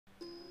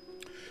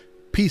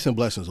Peace and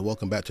blessings, and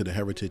welcome back to the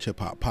Heritage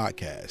Hip Hop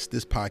Podcast.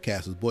 This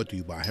podcast is brought to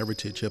you by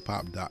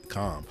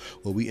heritagehiphop.com,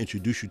 where we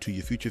introduce you to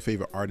your future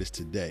favorite artists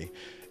today.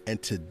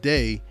 And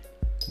today,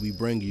 we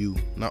bring you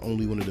not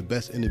only one of the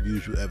best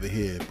interviews you ever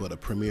hear, but a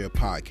premier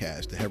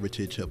podcast, the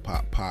Heritage Hip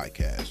Hop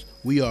Podcast.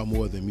 We are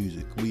more than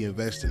music. We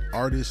invest in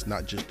artists,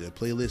 not just their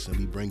playlists, and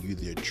we bring you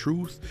their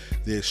truth,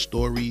 their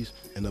stories,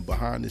 and the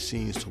behind the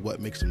scenes to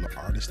what makes them the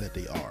artists that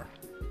they are.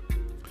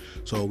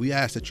 So we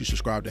ask that you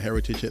subscribe to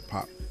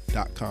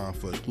heritagehiphop.com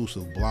for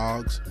exclusive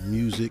blogs,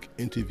 music,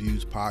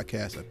 interviews,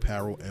 podcasts,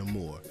 apparel, and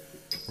more.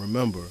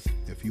 Remember,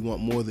 if you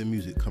want more than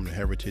music, come to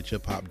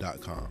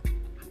heritagehiphop.com.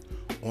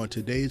 On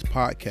today's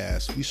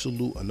podcast, we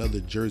salute another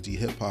Jersey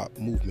hip-hop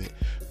movement,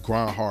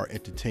 Grind Hard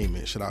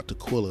Entertainment. Shout out to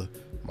Quilla,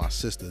 my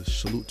sister,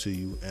 salute to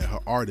you, and her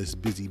artist,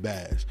 Bizzy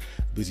Bazz.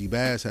 Bizzy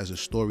Bazz has a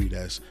story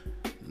that's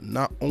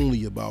not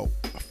only about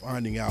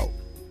finding out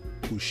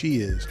who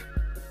she is,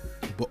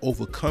 but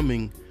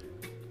overcoming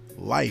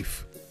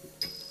life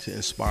to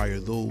inspire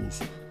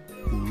those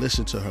who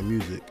listen to her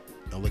music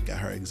and look at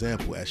her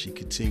example as she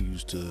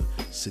continues to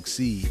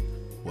succeed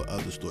where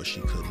others thought she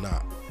could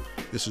not.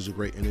 This is a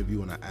great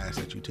interview, and I ask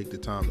that you take the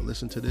time to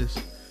listen to this,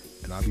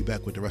 and I'll be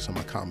back with the rest of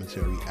my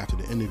commentary after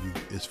the interview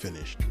is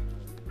finished.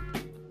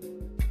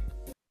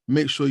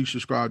 Make sure you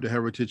subscribe to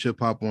Heritage Hip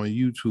Hop on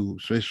YouTube.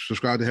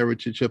 Subscribe to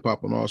Heritage Hip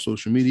Hop on all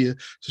social media.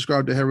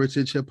 Subscribe to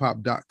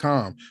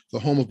heritagehiphop.com, the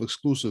home of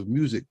exclusive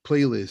music,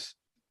 playlists,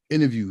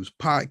 interviews,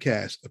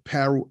 podcasts,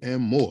 apparel, and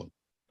more.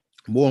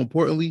 More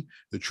importantly,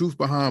 the Truth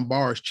Behind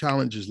Bars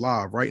Challenge is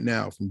live right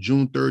now from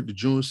June 3rd to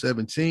June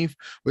 17th.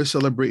 We're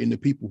celebrating the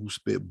people who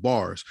spit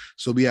bars.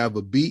 So we have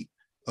a beat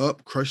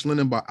up, Crush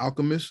Linen by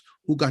Alchemist,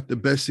 who got the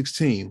best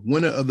 16.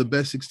 Winner of the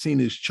best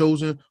 16 is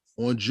chosen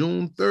on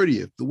June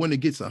 30th. The winner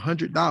gets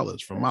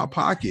 $100 from my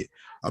pocket.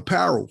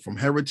 Apparel from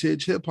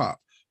Heritage Hip Hop.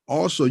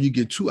 Also, you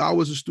get 2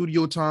 hours of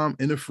studio time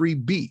and a free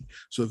beat.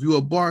 So if you're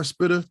a bar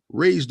spitter,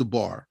 raise the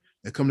bar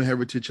and come to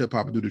Heritage Hip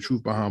Hop and do the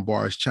Truth Behind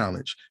Bars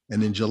Challenge.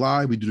 And in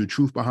July, we do the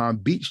Truth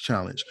Behind Beats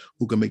Challenge,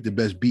 who can make the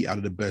best beat out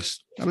of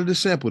the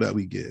sample that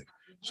we give.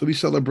 So we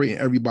celebrating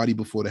everybody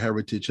before the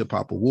Heritage Hip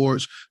Hop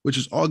Awards, which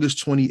is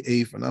August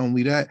 28th. And not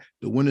only that,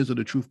 the winners of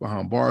the Truth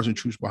Behind Bars and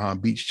Truth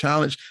Behind Beats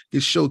Challenge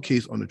get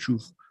showcased on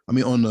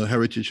the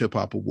Heritage Hip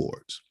Hop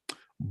Awards.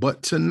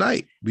 But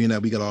tonight, being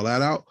that we got all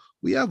that out,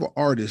 we have an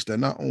artist that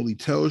not only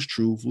tells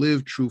truth,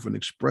 live truth, and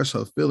express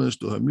her feelings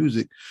through her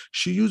music.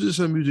 She uses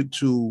her music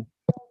to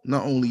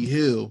not only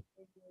heal,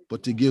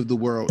 but to give the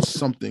world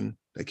something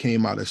that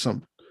came out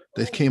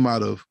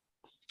of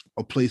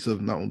a place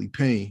of not only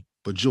pain,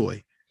 but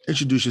joy.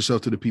 Introduce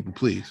yourself to the people,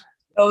 please.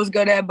 It was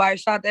good, everybody.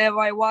 Shout out to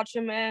everybody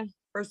watching, man.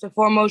 First and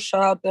foremost,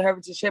 shout out to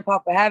Heritage Hip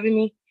Hop for having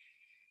me.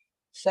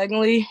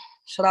 Secondly,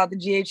 shout out to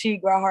GHE,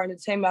 Grind Hard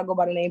Entertainment. I go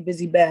by the name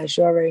Bizzy Bazz.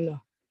 You already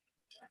know.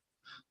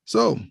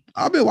 So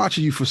I've been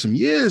watching you for some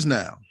years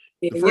now.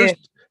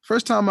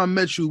 First time I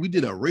met you, we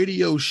did a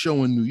radio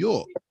show in New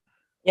York.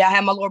 Yeah, I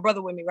had my little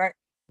brother with me, right?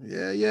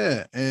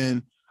 Yeah.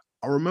 And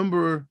I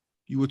remember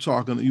you was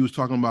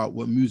talking about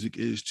what music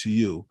is to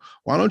you.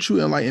 Why don't you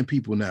enlighten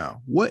people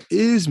now? What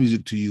is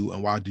music to you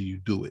and why do you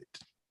do it?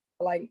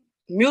 Like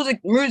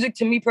music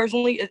to me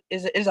personally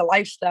is a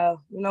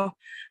lifestyle, you know.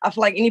 I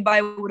feel like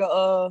anybody with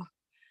a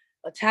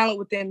talent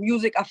within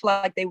music, I feel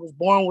like they was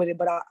born with it,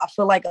 but I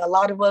feel like a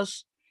lot of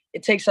us,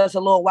 it takes us a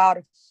little while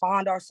to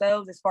find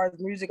ourselves as far as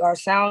music, our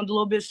sound a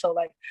little bit. So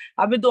like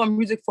I've been doing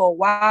music for a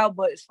while,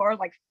 but as far as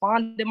like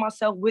finding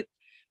myself with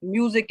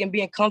music and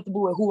being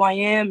comfortable with who I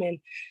am and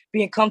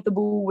being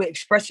comfortable with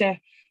expressing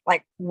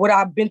like what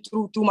I've been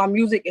through my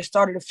music, it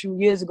started a few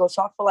years ago.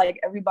 So I feel like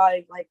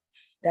everybody like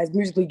that's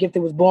musically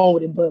gifted was born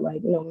with it, but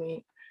like, you know what I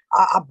mean?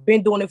 I've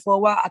been doing it for a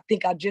while. I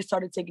think I just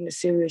started taking it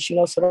serious, you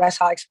know? So that's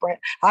how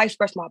I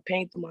express my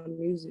pain through my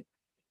music.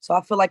 So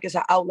I feel like it's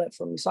an outlet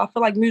for me. So I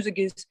feel like music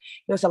is,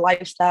 you know, it's a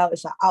lifestyle,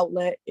 it's an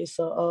outlet, it's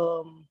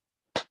a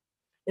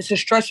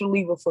stress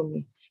reliever for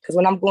me. Because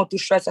when I'm going through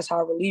stress, that's how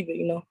I relieve it,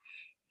 you know.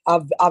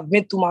 I've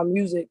been through my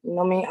music, you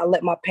know what I mean? I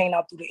let my pain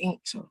out through the ink.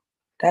 So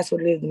that's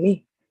what it is to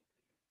me.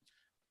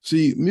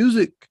 See,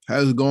 music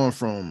has gone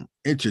from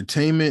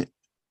entertainment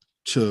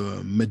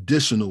to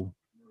medicinal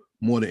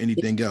more than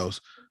anything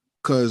else.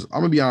 Because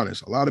I'm gonna be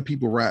honest, a lot of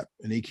people rap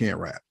and they can't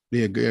rap.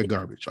 They're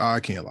garbage. I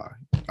can't lie.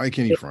 I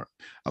can't even front.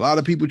 A lot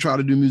of people try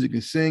to do music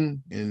and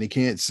sing and they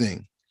can't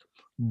sing.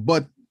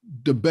 But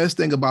the best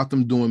thing about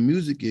them doing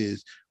music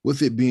is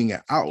with it being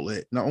an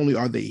outlet, not only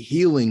are they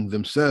healing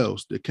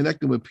themselves, they're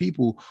connecting with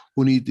people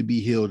who need to be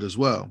healed as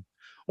well.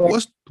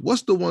 Right.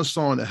 What's the one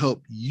song that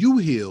helped you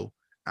heal,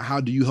 and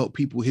how do you help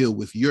people heal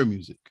with your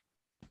music?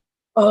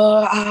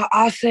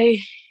 I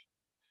say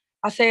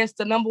it's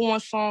the number one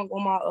song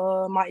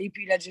on my EP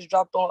that just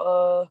dropped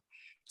on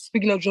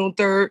speaking of June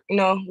 3rd, you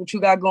know, what you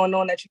got going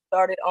on that you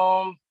started.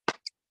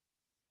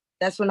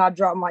 That's when I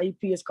dropped my EP.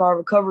 It's called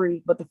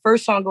Recovery. But the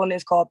first song on there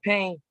is called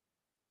Pain.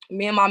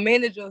 Me and my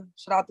manager,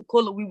 shout out to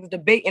Quilla, we was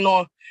debating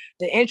on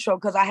the intro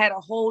because I had a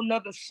whole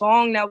nother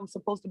song that was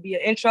supposed to be an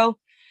intro.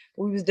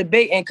 we was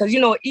debating because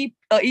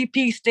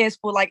EP stands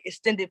for like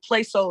extended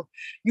play. So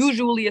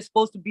usually it's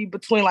supposed to be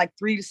between like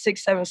 3 to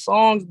 6, 7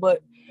 songs.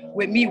 But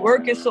with me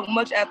working so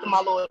much after my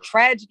little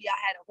tragedy,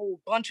 I had a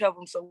whole bunch of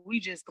them. So we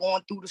just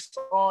going through the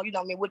song,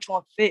 which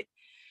one fit.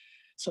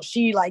 So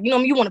she like, you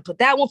want to put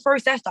that one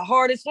first? That's the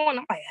hardest one.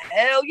 I'm like,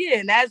 hell yeah,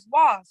 and that's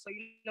why. So you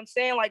know what I'm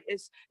saying? Like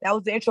that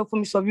was the intro for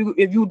me. So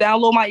if you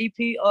download my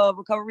EP,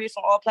 Recovery, it's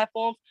on all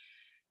platforms.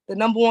 The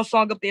number one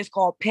song up there is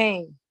called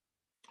Pain.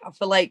 I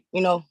feel like,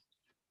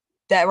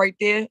 that right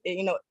there,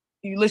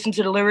 you listen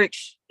to the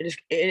lyrics, it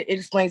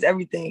explains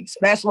everything. So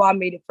that's why I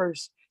made it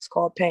first. It's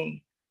called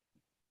Pain.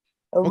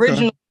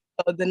 Originally,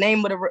 the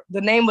name of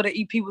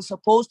the EP was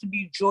supposed to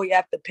be Joy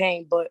After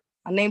Pain, but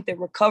I named it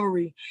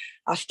Recovery.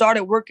 I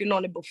started working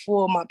on it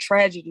before my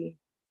tragedy.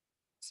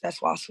 So that's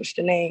why I switched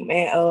the name.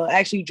 And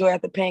actually, Joy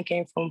After Pain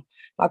came from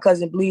my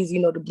cousin Bizzy,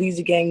 the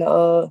Bizzy gang,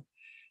 the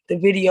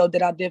video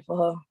that I did for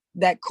her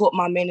that caught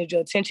my manager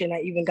attention.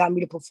 That even got me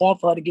to perform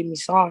for her to get me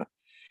signed.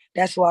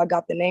 That's why I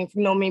got the name.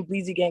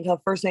 Bizzy gang. Her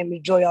first name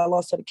is Joy. I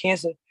lost her to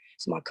cancer.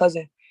 It's my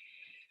cousin.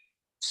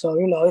 So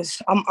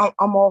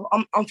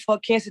I'm for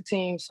cancer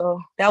team.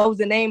 So that was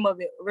the name of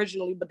it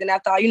originally. But then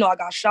after I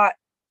got shot,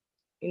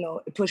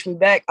 it pushed me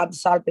back. I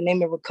decided to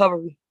name it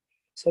Recovery.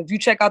 So if you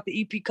check out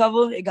the EP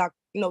cover, it got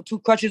 2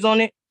 crutches on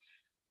it,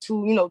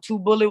 two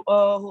bullet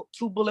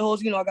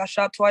holes. I got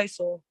shot twice.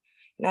 So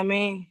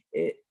I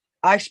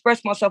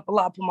expressed myself a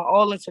lot, put my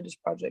all into this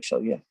project. So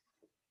yeah.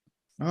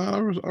 I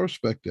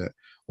respect that.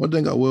 One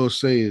thing I will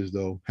say is,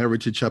 though,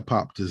 Heritage Hip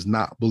Hop does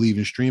not believe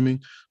in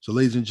streaming. So,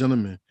 ladies and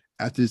gentlemen,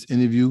 after this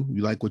interview,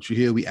 you like what you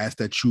hear, we ask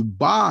that you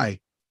buy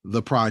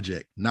the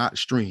project, not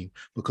stream,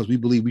 because we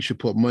believe we should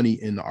put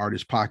money in the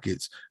artist's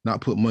pockets,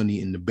 not put money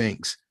in the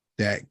banks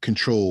that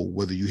control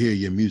whether you hear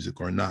your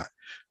music or not.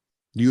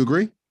 Do you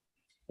agree?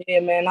 Yeah,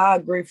 man, I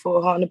agree for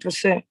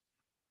 100%.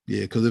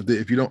 Yeah, because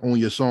if you don't own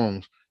your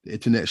songs, the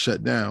internet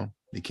shut down,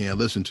 they can't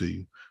listen to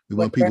you. We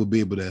want people to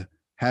be able to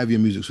have your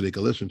music so they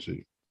can listen to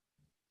you.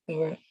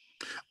 Right.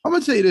 I'm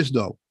gonna tell you this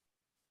though.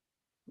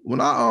 When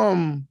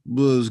I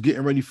was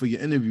getting ready for your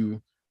interview,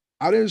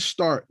 I didn't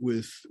start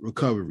with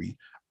Recovery.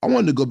 I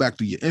wanted to go back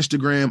through your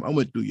Instagram. I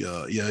went through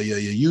your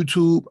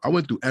YouTube. I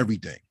went through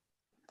everything.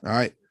 All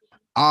right.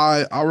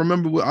 I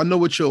remember. I know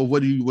what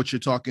you're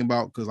talking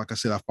about because, like I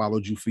said, I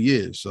followed you for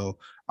years, so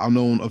I've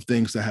known of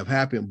things that have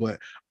happened. But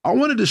I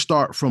wanted to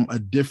start from a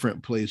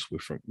different place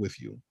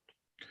with you.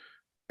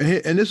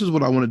 And this is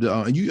what I wanted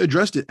to, and you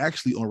addressed it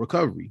actually on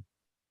Recovery.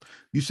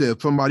 You said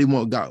if somebody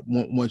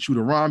wants you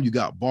to rhyme, you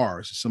got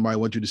bars. If somebody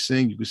wants you to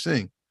sing, you can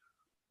sing.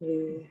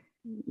 Yeah.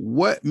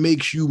 What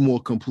makes you more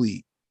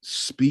complete,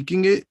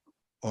 speaking it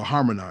or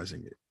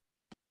harmonizing it?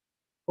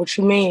 What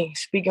you mean?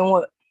 Speaking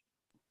what?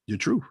 Your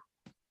truth.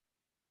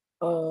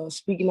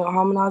 Speaking of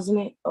harmonizing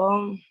it,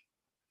 I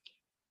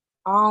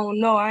don't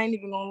know. I ain't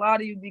even gonna lie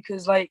to you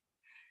because like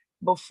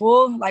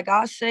before, like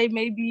I say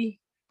maybe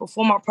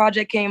before my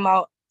project came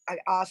out,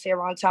 I say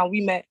around the time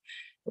we met,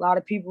 a lot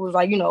of people was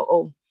like,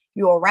 oh,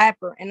 you're a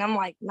rapper. And I'm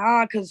like,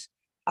 nah, because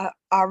I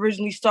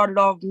originally started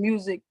off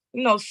music,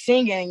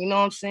 singing, you know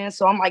what I'm saying?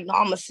 So I'm like, no,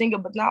 I'm a singer,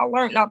 but now I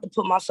learned not to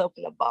put myself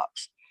in a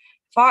box.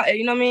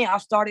 You know what I mean? I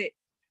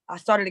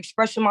started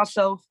expressing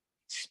myself,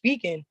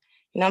 speaking,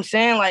 you know what I'm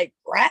saying? Like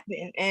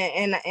rapping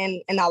and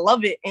I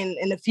love it.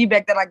 And the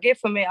feedback that I get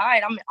from it, all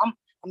right,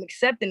 I'm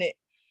accepting it.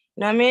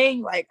 You know what I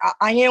mean? Like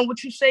I am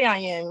what you say I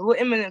am. What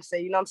Eminem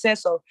say, you know what I'm saying?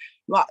 So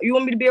you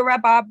want me to be a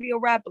rapper, I'll be a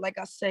rapper. Like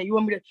I said, you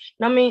want me to, you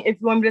know what I mean?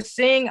 If you want me to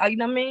sing, you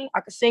know what I mean?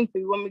 I can sing for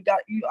you. You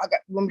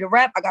want me to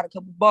rap? I got a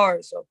couple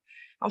bars. So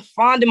I'm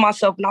finding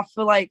myself and I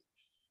feel like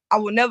I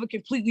will never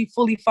completely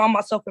fully find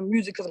myself in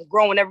music because I'm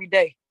growing every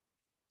day.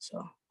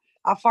 So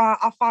I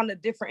find a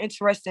different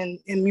interest in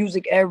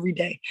music every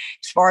day.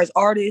 As far as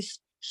artists,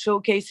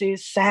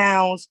 showcases,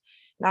 sounds.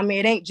 I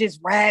mean, it ain't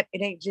just rap,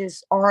 it ain't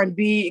just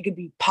R&B, it could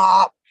be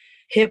pop,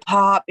 hip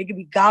hop, it could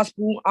be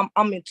gospel.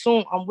 I'm in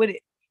tune, I'm with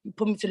it. You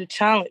put me to the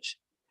challenge.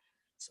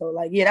 So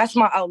like, yeah, that's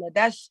my outlet.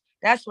 That's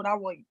what I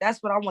want.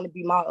 That's what I want to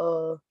be my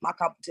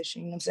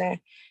competition. You know what I'm saying?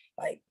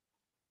 Like,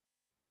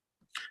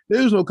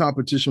 there's no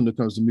competition when it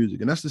comes to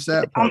music, and that's the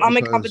sad part. I'm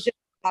in competition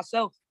with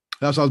myself.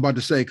 That's what I was about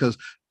to say, because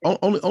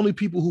only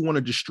people who want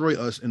to destroy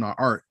us in our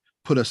art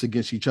put us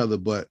against each other.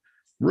 But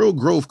real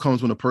growth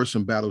comes when a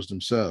person battles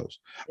themselves.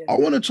 Yeah. I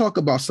want to talk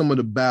about some of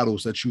the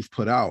battles that you've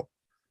put out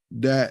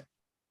that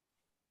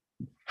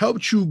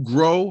helped you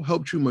grow,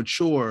 helped you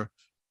mature,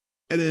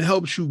 and it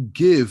helps you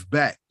give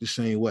back the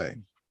same way.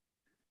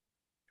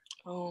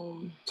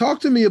 Talk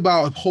to me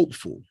about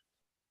Hopeful.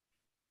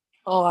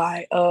 All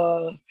right.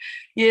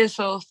 Yeah,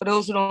 so for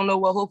those who don't know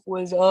what Hopeful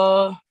is,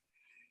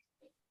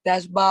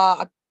 that's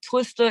by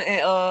Twista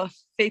and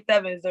Faith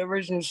Evans, the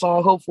original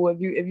song Hopeful. If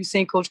you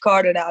seen Coach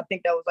Carter, I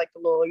think that was like the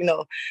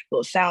little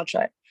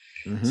soundtrack.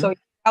 Mm-hmm. So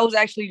that was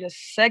actually the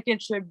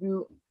second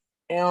tribute.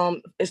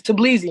 It's to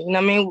Bizzy, you know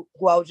what I mean?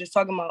 Who I was just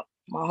talking about,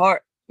 my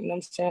heart, you know what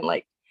I'm saying?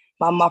 Like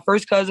my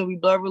first cousin, we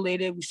blood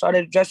related. We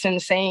started dressing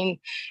like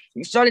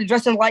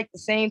the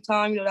same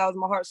time, that was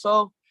my heart.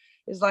 So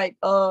it's like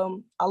I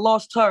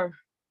lost her.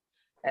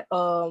 at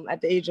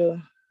the age of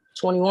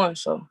 21.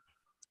 So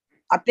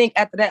I think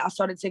after that I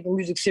started taking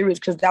music serious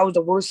because that was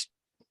the worst.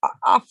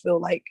 I feel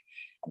like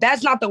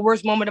that's not the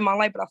worst moment in my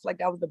life, but I feel like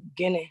that was the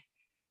beginning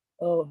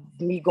of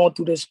me going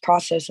through this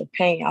process of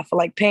pain. I feel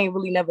like pain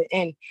really never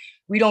ends.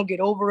 We don't get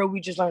over it. We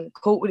just learn to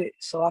cope with it.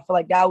 So I feel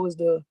like that was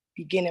the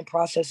beginning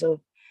process of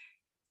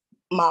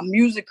my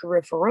music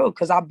career for real,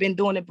 because I've been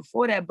doing it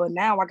before that, but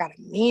now I got a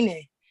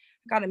meaning.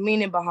 I got a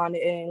meaning behind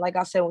it. And like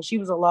I said, when she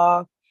was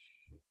alive,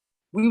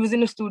 we was in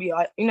the studio.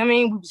 You know what I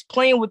mean? We was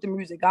playing with the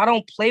music. I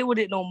don't play with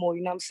it no more.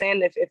 You know what I'm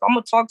saying? If I'm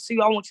gonna talk to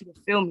you, I want you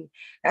to feel me.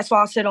 That's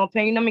why I said on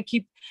pain. You know what I mean?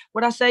 Keep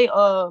what I say.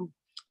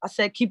 I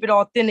said keep it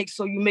authentic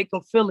so you make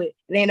them feel it.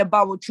 It ain't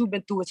about what you've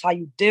been through. It's how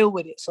you deal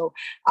with it. So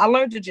I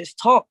learned to just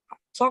talk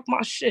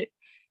my shit.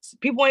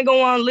 People ain't gonna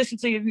want to listen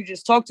to you if you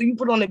just talk to you.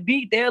 Put on a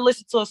beat, they'll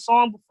listen to a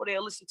song before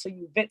they'll listen to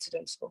you vent to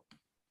them. So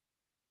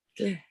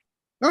yeah.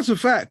 That's a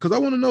fact. Because I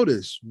want to know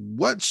this.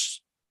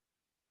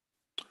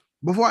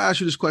 Before I ask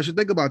you this question,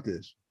 think about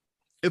this.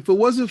 If it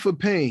wasn't for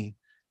pain,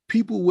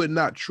 people would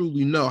not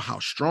truly know how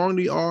strong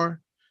they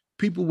are.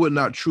 People would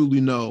not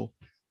truly know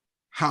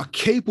how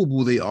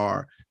capable they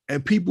are.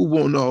 And people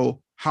won't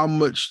know how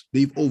much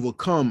they've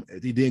overcome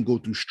if they didn't go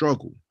through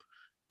struggle.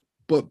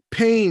 But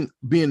pain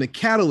being a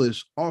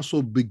catalyst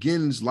also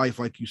begins life,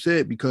 like you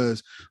said,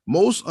 because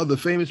most of the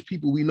famous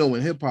people we know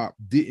in hip hop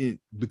didn't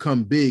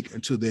become big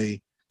until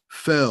they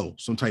fell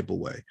some type of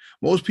way.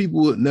 Most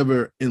people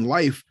never in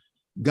life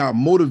got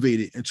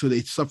motivated until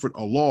they suffered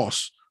a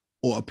loss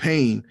or a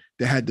pain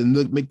that had to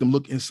make them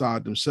look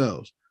inside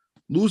themselves.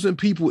 Losing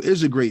people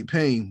is a great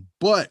pain,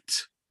 but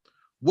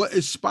what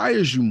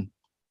inspires you,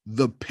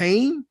 the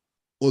pain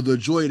or the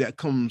joy that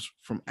comes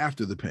from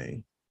after the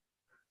pain?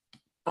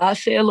 I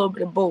say a little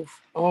bit of both.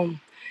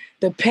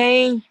 The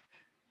pain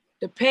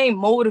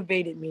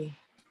motivated me.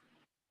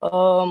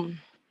 The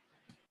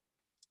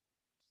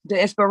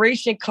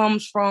inspiration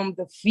comes from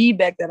the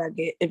feedback that I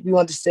get, if you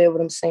understand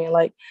what I'm saying.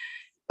 Like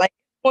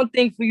one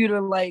thing for you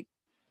to like,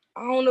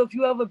 I don't know if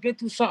you ever been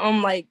through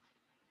something like,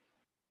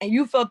 and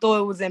you felt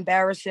though it was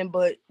embarrassing,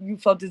 but you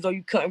felt as though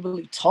you couldn't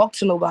really talk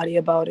to nobody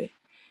about it.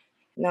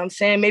 You know what I'm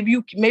saying? Maybe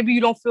you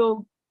don't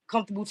feel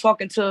comfortable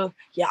talking to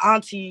your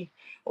auntie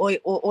or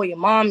your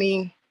mommy,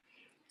 you know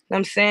what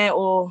I'm saying,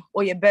 or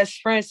your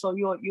best friend. So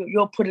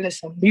you'll put it in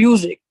some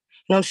music.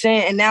 You know what I'm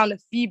saying? And now the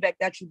feedback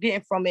that you're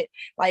getting from it,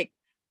 like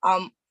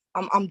I'm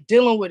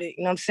dealing with it.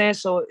 You know what I'm saying?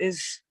 So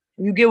it's,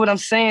 you get what I'm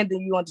saying,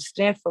 then you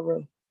understand for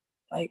real.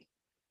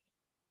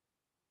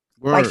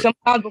 Like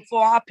sometimes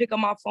before I pick up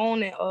my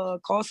phone and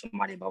call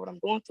somebody about what I'm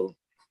going through,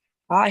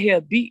 I hear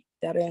a beat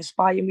that'll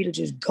inspire me to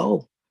just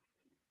go.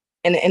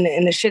 And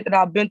the shit that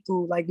I've been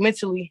through, like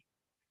mentally,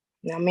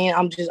 you know what I mean?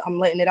 I'm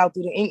letting it out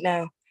through the ink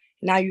now.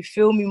 Now you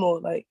feel me more.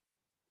 Like,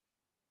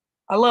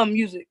 I love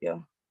music,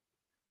 yo.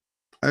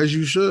 As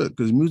you should,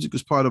 because music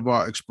is part of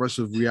our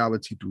expressive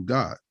reality through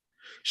God.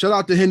 Shout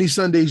out to Henny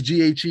Sundays,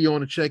 GHE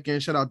on the check-in.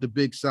 Shout out to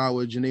Big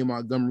Sour, Janae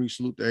Montgomery.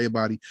 Salute to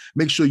everybody.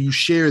 Make sure you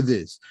share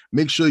this.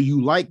 Make sure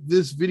you like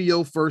this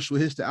video first, so it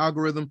hits the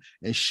algorithm,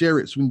 and share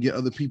it so we can get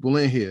other people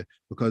in here,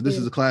 because this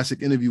is a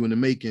classic interview in the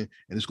making,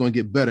 and it's going to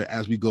get better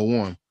as we go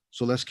on.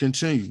 So let's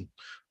continue.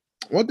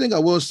 One thing I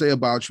will say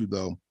about you,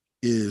 though,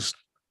 is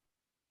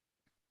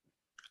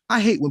I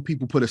hate when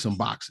people put us in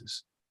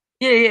boxes.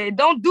 Yeah,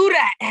 don't do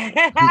that.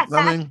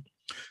 I mean,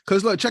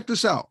 because look, check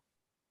this out.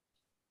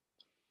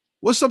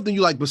 What's something you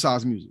like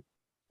besides music?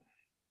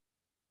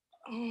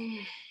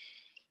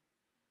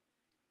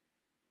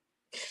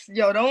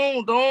 Yo,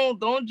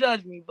 don't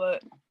judge me,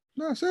 but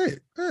no, say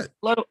it.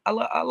 I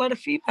love the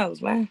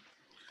females, man.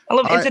 I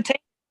love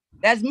entertainment.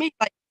 That's me.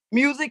 Like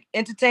music,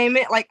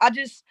 entertainment. Like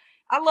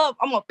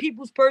I'm a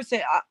people's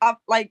person. I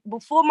like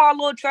before my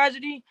little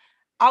tragedy,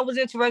 I was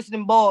interested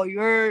in ball. You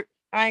heard?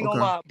 I ain't gonna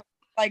lie.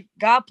 Like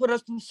God put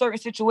us through certain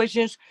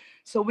situations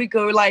so we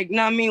could, like, you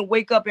know what I mean,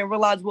 wake up and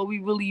realize what we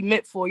really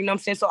meant for. You know what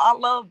I'm saying? So I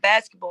love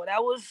basketball.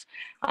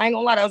 I ain't gonna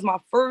lie, that was my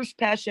first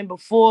passion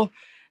before.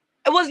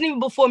 It wasn't even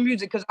before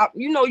music, because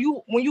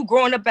when you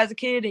growing up as a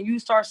kid and you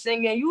start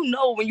singing, you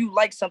know when you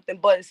like something.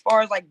 But as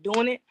far as like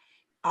doing it,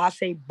 I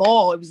say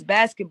ball. It was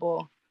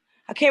basketball.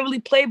 I can't really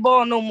play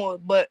ball no more,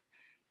 but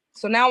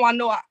so now I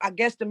know I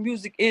guess the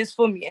music is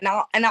for me. And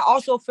I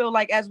also feel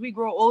like as we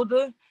grow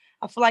older,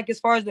 I feel like as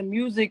far as the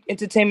music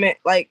entertainment,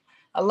 like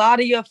a lot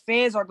of your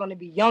fans are going to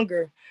be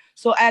younger.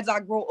 So as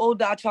I grow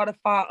older, I try to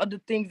find other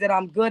things that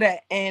I'm good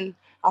at. And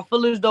I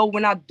feel as though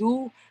when I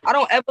do, I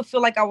don't ever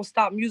feel like I will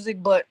stop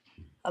music, but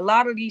a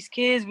lot of these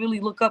kids really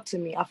look up to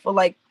me. I feel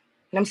like,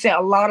 and I'm saying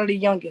a lot of the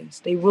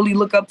youngins, they really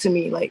look up to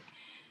me. Like,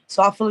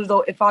 so I feel as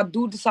though if I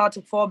do decide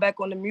to fall back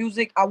on the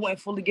music, I wouldn't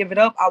fully give it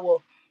up. I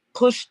will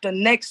push the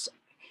next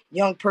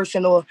young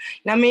person, or,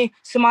 you know what I mean,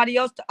 somebody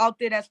else out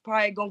there that's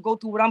probably gonna go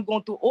through what I'm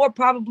going through, or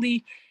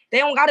probably they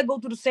don't gotta go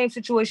through the same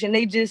situation.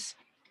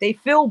 They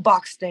feel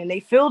boxed in.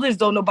 They feel as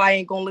though nobody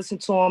ain't gonna listen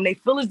to them. They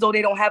feel as though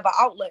they don't have an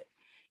outlet.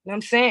 You know what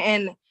I'm saying?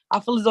 And I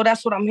feel as though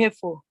that's what I'm here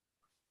for.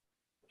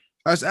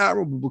 That's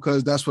admirable,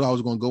 because that's what I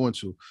was going to go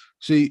into.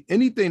 See,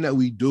 anything that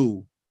we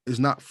do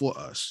is not for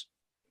us.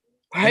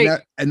 Right.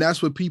 And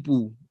that's what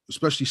people,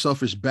 especially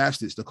selfish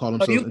bastards, that call So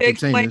themselves you can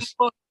entertainers.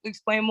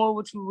 explain more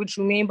what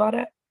you mean by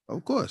that?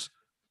 Of course.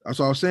 That's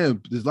what I was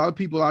saying. There's a lot of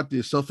people out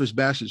there, selfish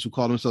bastards, who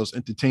call themselves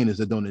entertainers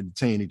that don't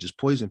entertain. They just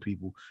poison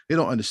people. They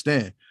don't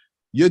understand.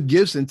 Your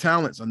gifts and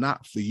talents are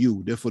not for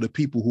you. They're for the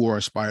people who are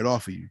inspired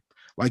off of you.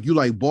 Like, you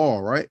like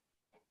ball, right?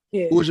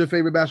 Yeah. Who was your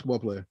favorite basketball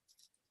player?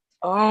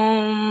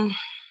 I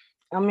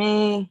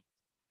mean,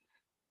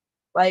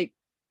 like,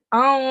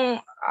 I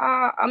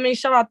mean,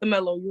 shout out to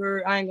Melo.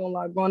 I ain't gonna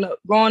lie.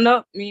 Growing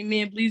up, me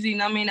and Bizzy,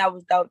 I mean, that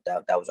was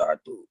our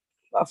dude.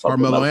 I fuck with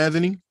Carmelo Melo.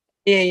 Anthony.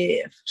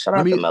 Yeah. Shout Let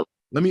out to me Melo.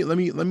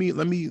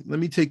 let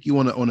me take you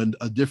on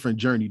a different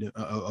journey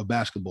of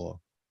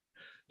basketball.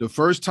 The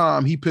first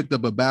time he picked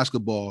up a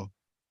basketball,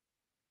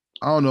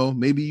 I don't know,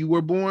 maybe you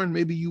were born,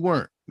 maybe you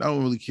weren't. I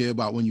don't really care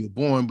about when you were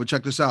born, but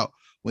check this out.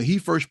 When he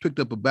first picked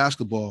up a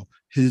basketball,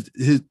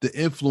 the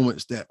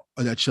influence that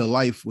your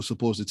life was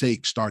supposed to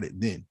take started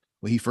then,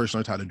 when he first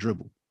learned how to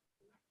dribble.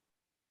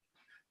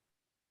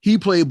 He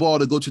played ball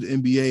to go to the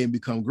NBA and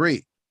become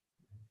great.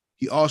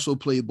 He also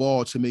played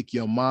ball to make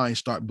your mind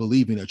start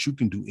believing that you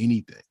can do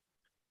anything.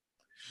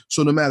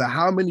 So no matter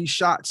how many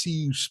shots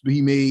he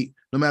made,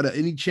 no matter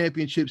any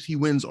championships he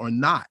wins or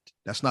not,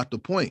 that's not the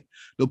point.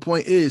 The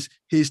point is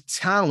his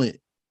talent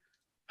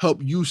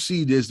helped you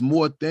see there's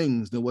more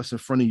things than what's in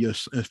front of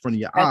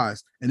your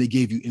eyes, and it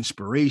gave you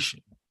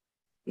inspiration.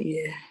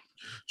 Yeah.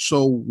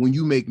 So when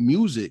you make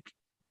music,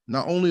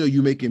 not only are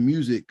you making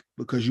music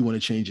because you want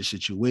to change your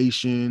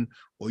situation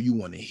or you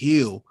want to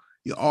heal,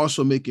 you're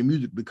also making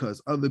music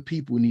because other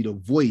people need a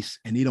voice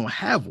and they don't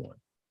have one.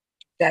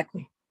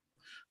 Exactly.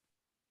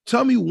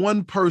 Tell me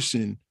one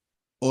person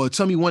or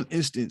tell me one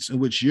instance in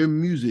which your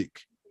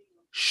music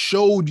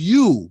showed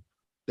you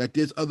that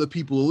there's other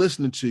people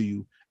listening to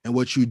you and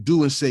what you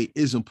do and say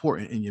is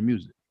important in your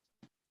music.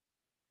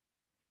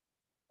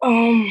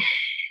 I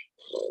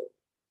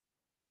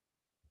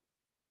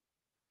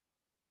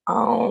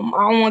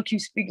don't want to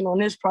keep speaking on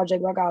this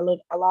project. I got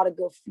a lot of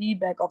good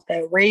feedback off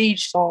that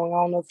Rage song.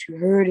 I don't know if you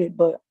heard it,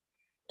 but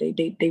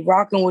they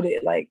rocking with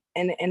it. Like,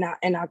 and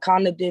I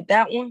kind of did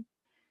that one.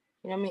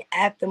 You know what I mean?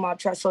 After my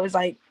track, so it's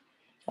like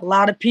a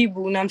lot of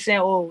people. You know what I'm saying?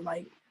 Oh,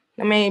 like,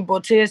 I mean,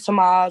 brought tears to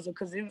my eyes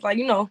because it was like,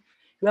 you know,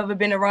 you ever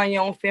been around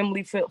your own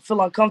family,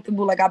 feel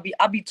uncomfortable? Like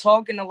I be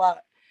talking a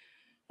lot,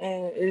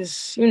 and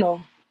it's, you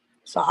know,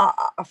 so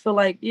I feel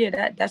like,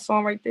 yeah, that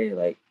song right there,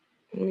 like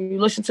when you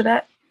listen to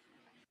that,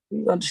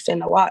 you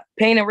understand a lot.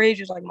 Pain and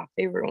Rage is like my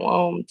favorite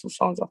 2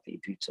 songs off the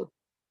EP too.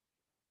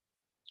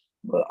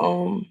 But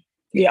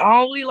yeah, I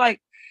don't really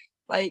like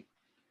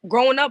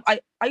growing up.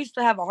 I used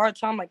to have a hard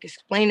time like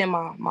explaining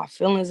my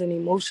feelings and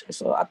emotions.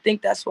 So I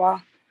think that's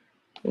why,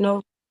 you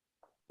know,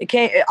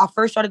 I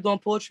first started doing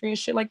poetry and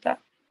shit like that.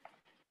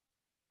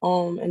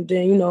 And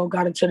then, you know,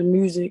 got into the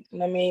music, you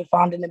know what I mean,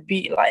 finding the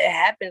beat. Like, it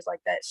happens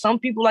like that. Some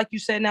people, like you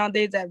said,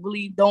 nowadays that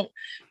really don't,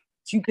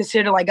 you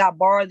consider like got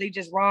bars, they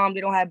just rhyme,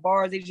 they don't have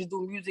bars, they just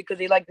do music because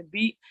they like the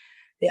beat.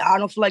 I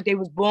don't feel like they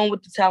was born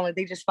with the talent.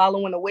 They just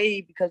following the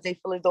wave because they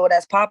feel as though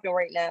that's popping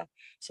right now.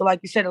 So like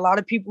you said, a lot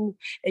of people,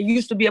 it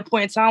used to be a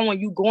point in time when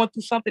you going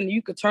through something and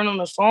you could turn on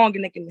a song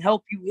and it can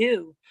help you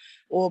heal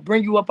or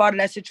bring you up out of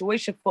that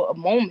situation for a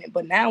moment.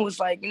 But now it's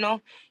like, you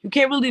know, you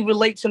can't really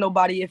relate to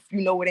nobody if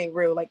you know it ain't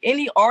real. Like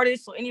any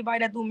artist or anybody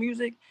that do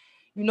music,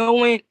 you know,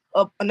 when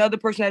another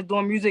person that's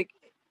doing music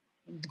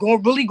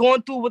going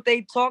through what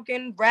they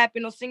talking,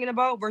 rapping or singing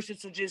about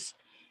versus to just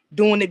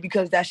doing it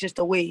because that's just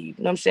a wave.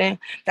 You know what I'm saying?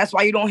 That's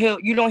why you don't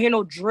hear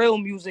no drill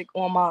music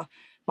on my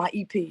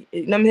EP. You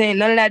know what I'm saying?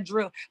 None of that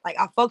drill. Like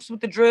I fucks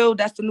with the drill.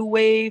 That's the new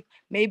wave.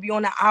 Maybe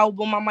on the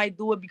album I might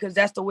do it because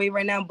that's the wave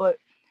right now. But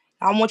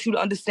I want you to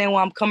understand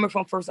where I'm coming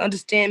from first.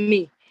 Understand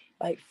me.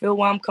 Like feel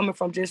where I'm coming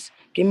from. Just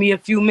give me a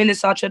few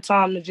minutes out your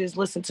time to just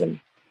listen to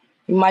me.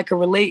 You might can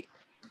relate.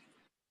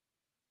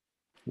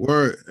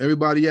 Word.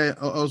 Everybody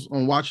else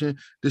on watching,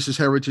 this is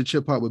Heritage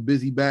Hip Hop with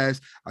Bizzy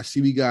Bazz. I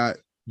see we got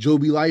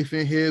Joby Life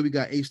in here. We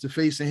got Ace to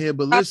Face in here.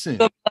 But listen,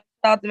 shout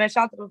out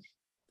to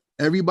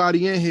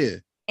everybody in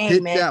here,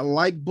 hit that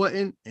like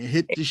button and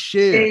hit the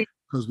share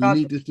because we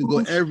need this to go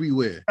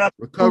everywhere.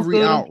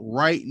 Recovery out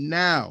right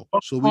now.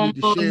 So we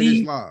need to share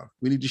this live.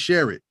 We need to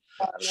share it.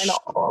 Man,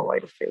 all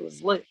right, if it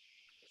was lit.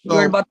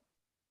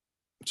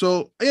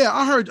 So yeah,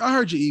 I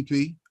heard your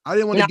EP. I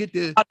didn't want to get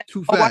there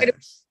too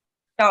fast.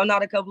 Shouting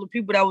out a couple of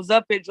people that was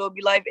up here,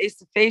 Joby Life, Ace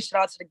to Face,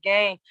 shout out to the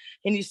gang.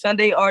 Any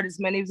Sunday artists,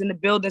 man, he was in the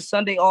building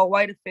Sunday, all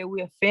white affair.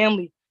 We a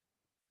family.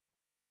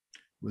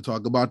 We'll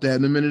talk about that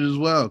in a minute as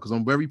well, because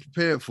I'm very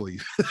prepared for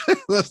you.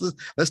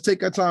 let's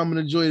take our time and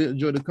enjoy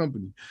the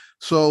company.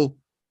 So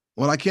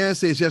what I can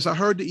say is, yes, I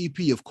heard the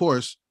EP, of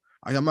course.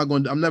 I'm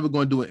never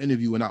going to do an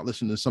interview without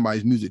listening to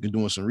somebody's music and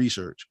doing some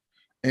research.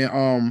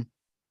 And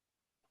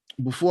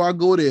before I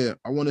go there,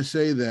 I want to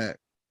say that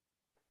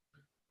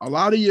a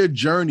lot of your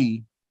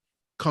journey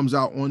comes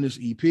out on this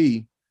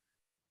EP,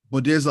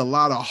 but there's a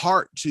lot of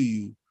heart to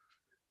you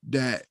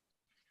that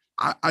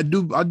I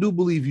do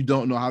believe you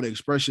don't know how to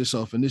express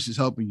yourself, and this is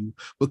helping you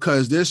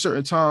because there's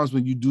certain times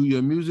when you do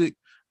your music,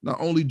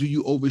 not only do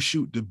you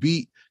overshoot the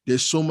beat,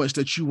 there's so much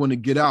that you want to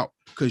get out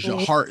because your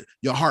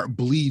heart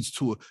bleeds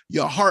to it.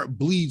 Your heart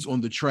bleeds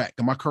on the track.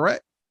 Am I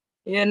correct?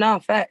 Yeah, no,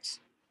 facts.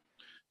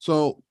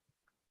 So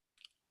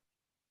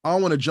I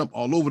don't want to jump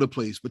all over the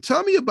place, but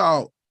tell me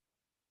about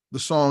the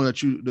song that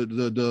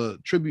the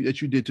tribute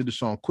that you did to the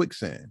song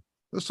Quicksand.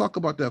 Let's talk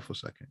about that for a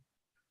second.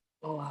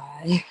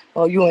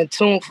 Oh, you in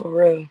tune for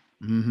real.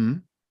 Mm-hmm.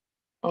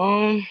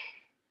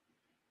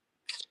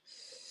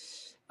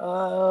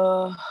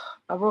 I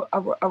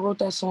wrote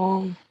that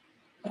song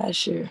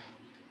last year.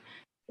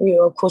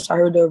 Yeah, of course I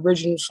heard the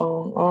original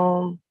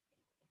song.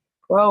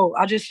 Bro,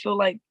 I just feel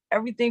like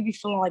everything be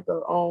feeling like I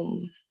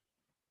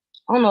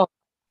don't know,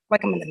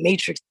 like I'm in the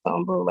Matrix or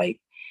something, bro. Like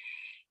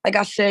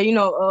I said,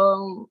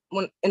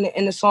 when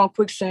in the song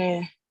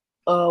Quicksand,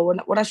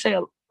 what I say,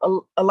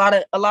 a lot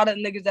of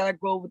niggas that I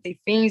grow up with, they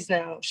fiends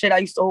now. Shit I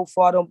used to hold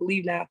for, I don't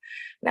believe now.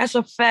 And that's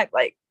a fact.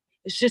 Like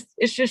it's just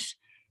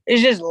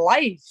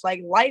life.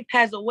 Like life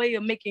has a way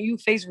of making you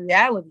face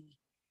reality,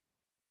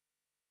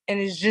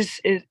 and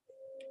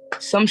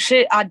some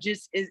shit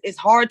it's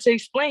hard to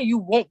explain. You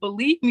won't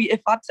believe me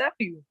if I tell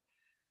you.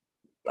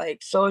 Like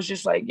so, it's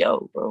just like,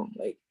 yo, bro,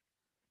 like.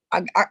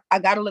 I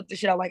gotta let this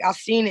shit out. Like I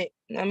seen it.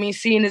 I mean,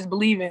 seeing is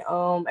believing.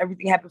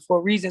 Everything happened for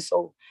a reason.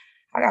 So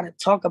I gotta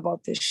talk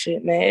about this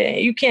shit, man.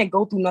 You can't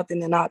go through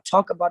nothing and not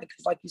talk about it.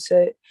 Cause like you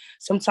said,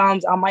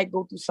 sometimes I might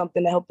go through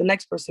something to help the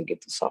next person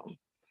get through something.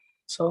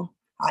 So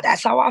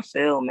that's how I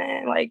feel,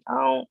 man. Like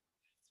a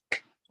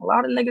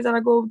lot of niggas that I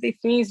go with their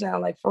fiends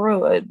now. Like for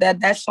real,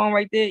 that song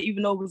right there,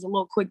 even though it was a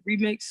little quick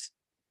remix,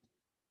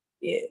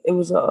 yeah, it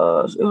was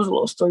a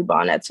little story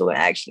behind that too. And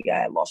actually, I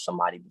had lost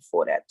somebody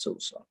before that too.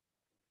 So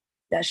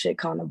that shit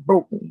kind of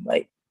broke me,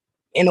 like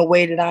in a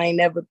way that I ain't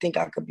never think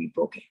I could be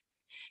broken.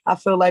 I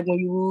feel like when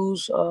you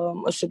lose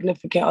a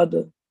significant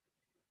other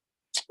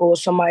or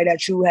somebody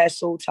that you had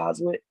soul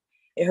ties with,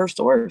 it hurts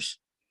the worst.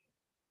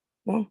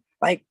 You know?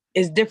 Like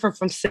it's different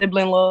from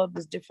sibling love.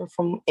 It's different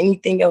from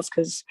anything else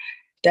because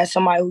that's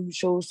somebody who you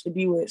chose to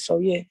be with. So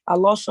yeah, I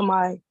lost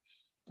somebody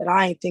that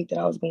I didn't think that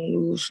I was gonna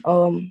lose.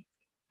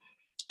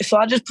 So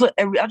I just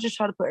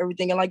try to put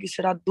everything. And like you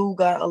said, I do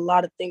got a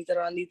lot of things that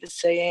I need to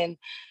say, and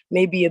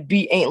maybe a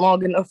beat ain't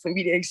long enough for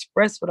me to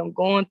express what I'm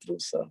going through.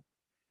 So,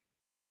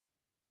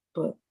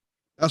 but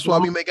that's why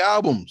we make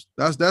albums.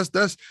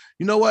 That's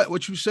you know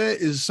what you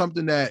said is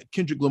something that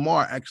Kendrick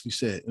Lamar actually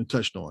said and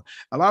touched on.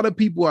 A lot of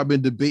people have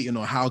been debating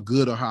on how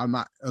good or how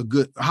not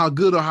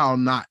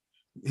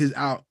his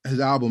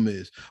album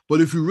is. But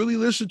if you really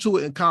listen to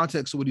it in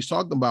context of what he's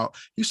talking about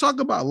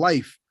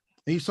life.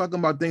 And he's talking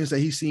about things that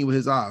he's seen with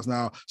his eyes.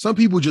 Now, some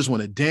people just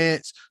want to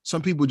dance.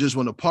 Some people just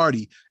want to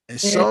party. And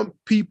some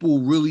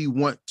people really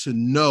want to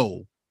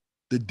know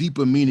the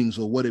deeper meanings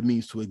of what it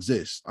means to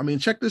exist. I mean,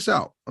 check this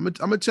out. I'm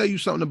going to tell you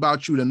something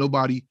about you that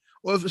nobody,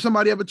 or if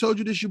somebody ever told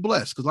you this, you're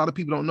blessed because a lot of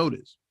people don't know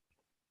this.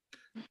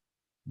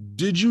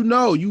 Did you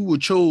know you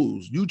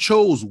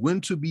chose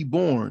when to be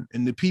born,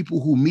 and the people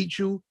who meet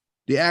you,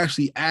 they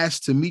actually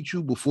asked to meet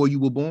you before you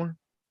were born?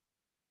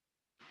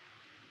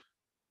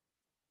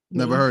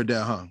 Never heard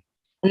that, huh?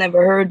 I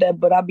never heard that,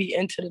 but I be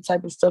into the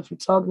type of stuff you're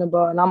talking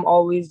about, and I'm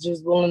always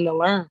just willing to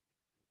learn.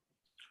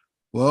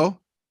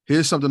 Well,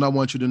 here's something I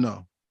want you to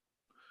know.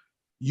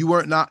 You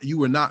were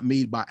not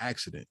made by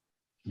accident.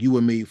 You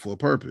were made for a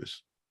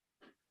purpose.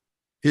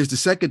 Here's the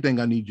second thing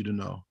I need you to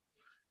know.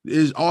 It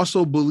is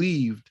also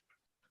believed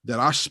that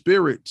our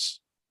spirits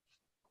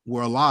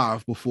were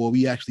alive before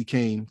we actually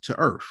came to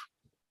Earth.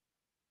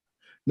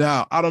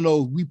 Now, I don't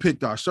know if we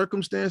picked our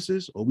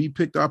circumstances or we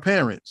picked our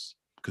parents,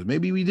 because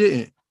maybe we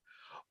didn't.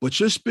 But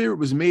your spirit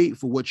was made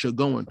for what you're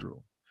going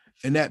through.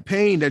 And that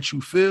pain that you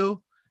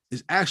feel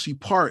is actually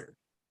part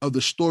of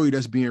the story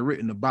that's being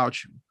written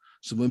about you.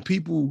 So when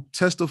people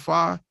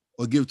testify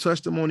or give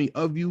testimony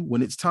of you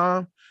when it's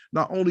time,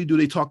 not only do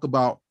they talk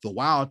about the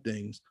wild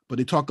things, but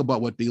they talk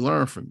about what they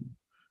learned from you.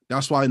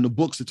 That's why in the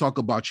books they talk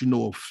about,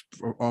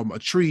 a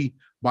tree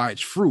by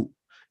its fruit.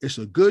 It's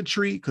a good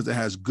tree because it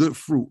has good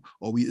fruit,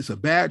 or it's a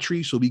bad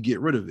tree, so we get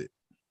rid of it.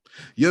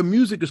 Your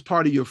music is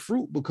part of your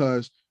fruit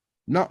because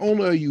not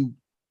only are you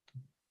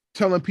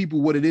telling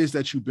people what it is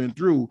that you've been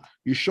through,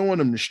 you're showing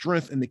them the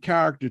strength and the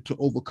character to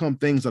overcome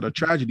things that are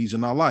tragedies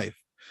in our life.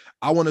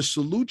 I want to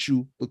salute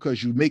you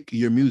because you make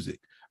your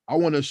music. I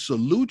want to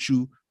salute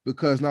you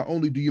because not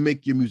only do you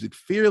make your music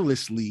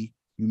fearlessly,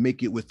 you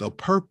make it with a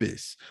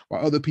purpose,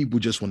 while other people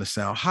just want to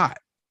sound hot.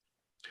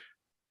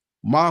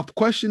 My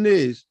question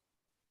is,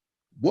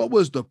 what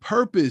was the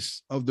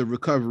purpose of the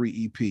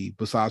Recovery EP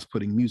besides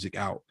putting music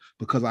out?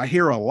 Because I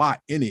hear a lot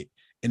in it,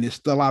 and there's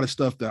still a lot of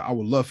stuff that I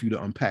would love for you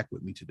to unpack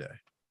with me today.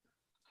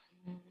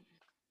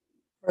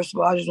 First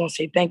of all, I just want to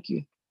say thank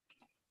you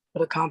for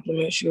the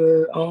compliments.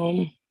 Your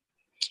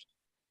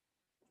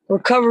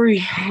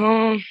recovery,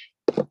 it's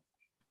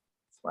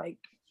like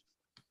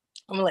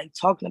I'm like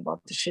talking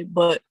about the shit,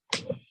 but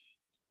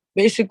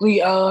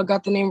basically, I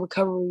got the name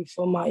Recovery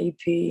for my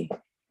EP.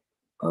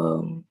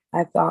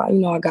 I thought,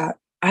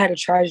 I had a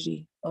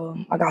tragedy.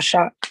 I got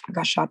shot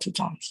 2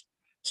 times.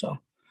 So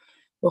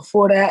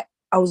before that,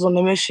 I was on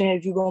a mission.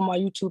 If you go on my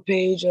YouTube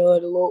page or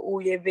the little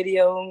Ooh Yeah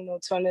video,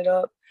 turn it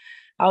up.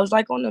 I was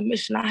like on a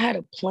mission. I had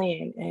a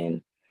plan,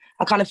 and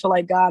I kind of feel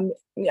like God,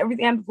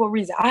 everything happened for a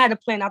reason. I had a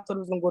plan. I thought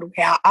it was gonna go the way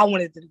I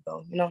wanted it to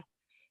go.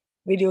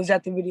 Videos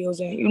after videos,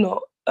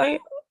 and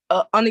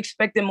a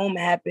unexpected moment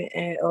happened,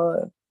 and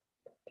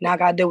now I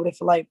gotta deal with it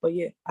for life. But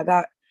yeah, I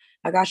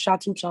got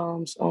shot 2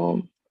 times.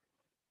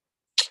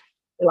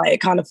 Like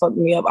it kind of fucked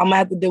me up. I'm gonna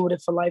have to deal with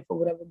it for life or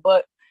whatever.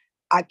 But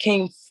I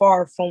came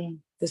far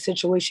from the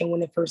situation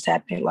when it first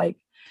happened. Like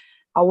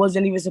I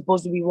wasn't even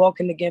supposed to be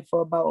walking again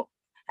for about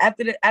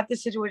after the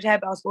situation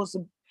happened. I was supposed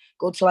to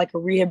go to like a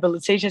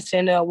rehabilitation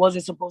center. I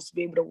wasn't supposed to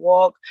be able to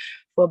walk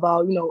for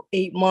about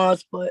 8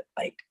 months. But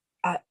like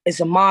it's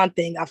a mind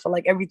thing. I feel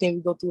like everything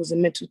we go through is a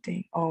mental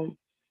thing.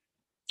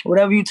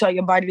 Whatever you tell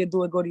your body to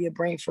do, it go to your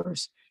brain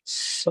first.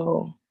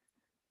 So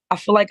I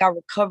feel like I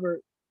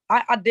recovered.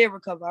 I did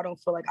recover. I don't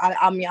feel like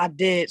I mean I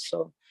did.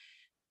 So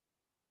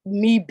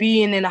me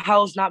being in the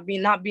house, not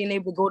being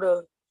able to go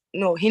to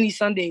Henny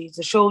Sundays,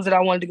 the shows that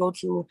I wanted to go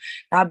to,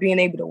 not being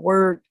able to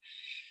work,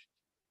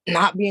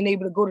 not being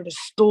able to go to the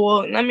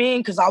store. I mean,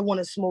 because I want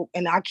to smoke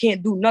and I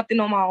can't do nothing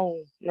on my own.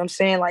 You know what I'm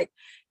saying? Like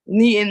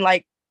needing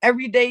like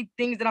everyday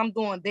things that I'm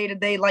doing,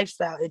 day-to-day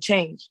lifestyle, it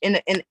changed.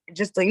 And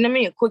just you know what I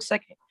mean, a quick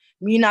second.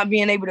 Me not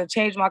being able to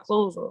change my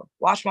clothes or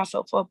wash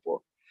myself up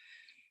or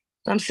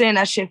I'm saying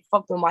that shit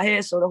fucked with my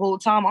head. So the whole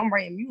time I'm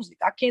writing music.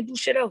 I can't do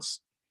shit else.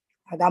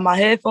 I got my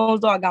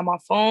headphones though, I got my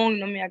phone, you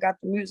know what I mean? I got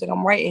the music,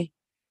 I'm writing.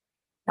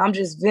 I'm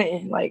just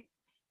venting. Like,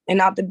 and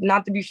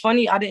not to be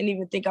funny, I didn't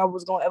even think I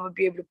was gonna ever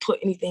be able to put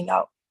anything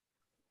out.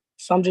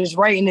 So I'm just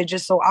writing it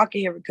just so I can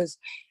hear it because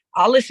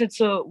I listen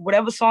to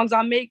whatever songs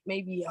I make,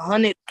 maybe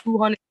 100,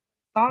 200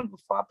 songs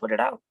before I put it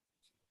out.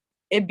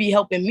 It'd be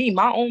helping me,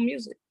 my own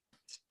music.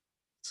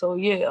 So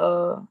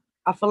yeah,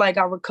 I feel like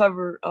I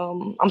recovered.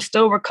 I'm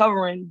still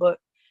recovering, but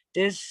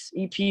this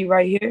EP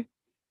right here,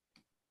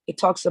 it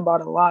talks about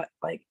a lot,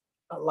 like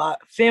a lot.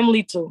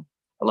 Family too.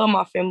 I love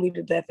my family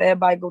to death.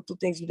 Everybody go through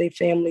things with their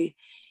family.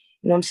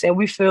 You know what I'm saying?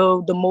 We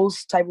feel the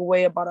most type of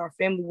way about our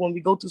family when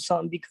we go through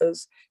something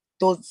because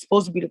those are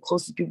supposed to be the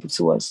closest people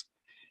to us.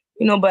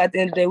 But at the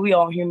end of the day, we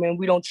all human.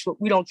 We don't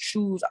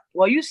choose.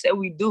 Well, you said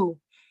we do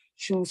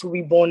choose who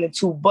we born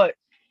into, but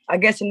I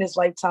guess in this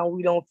lifetime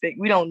we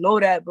don't know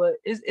that, but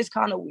it's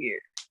kind of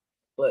weird.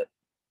 But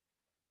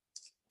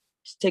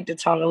just take the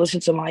time to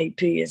listen to my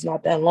EP. It's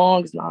not that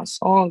long. It's 9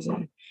 songs,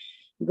 and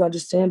you can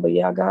understand. But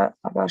yeah, I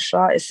got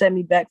shot. It set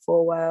me back for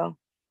a while,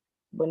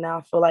 but now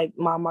I feel like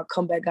my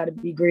comeback got to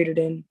be greater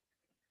than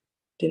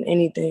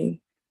anything.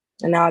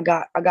 And now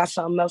I got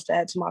something else to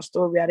add to my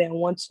story. I didn't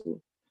want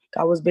to.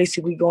 I was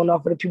basically going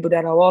off of the people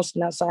that I lost,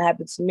 and now something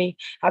happened to me.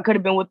 I could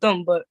have been with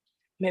them, but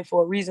meant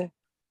for a reason.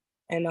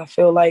 And I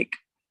feel like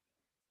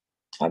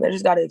I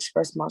just got to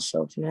express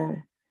myself,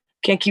 man.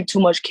 Can't keep too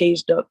much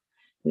caged up.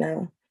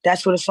 Now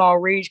that's where the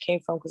song "Rage" came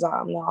from, because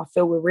I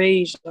feel with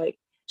rage, like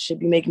should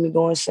be making me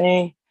go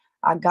insane.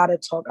 I gotta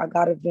talk. I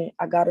gotta vent.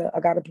 I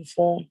gotta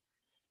perform.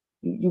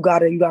 You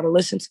gotta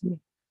listen to me.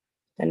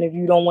 And if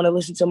you don't want to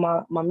listen to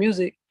my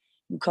music,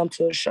 you come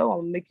to a show. I'm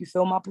gonna make you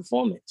feel my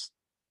performance.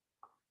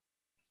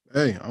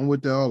 Hey, I'm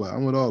with all that.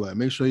 I'm with all that.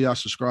 Make sure y'all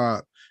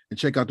subscribe and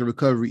check out the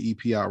Recovery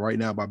EP out right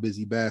now by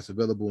Bizzy Bazz,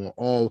 available on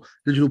all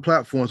digital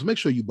platforms. Make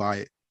sure you buy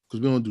it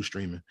because we don't do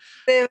streaming.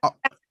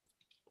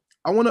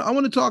 I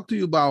want to talk to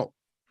you about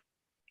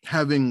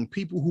having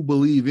people who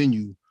believe in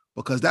you,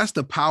 because that's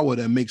the power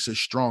that makes us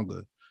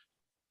stronger.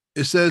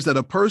 It says that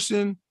a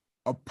person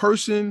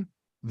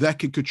that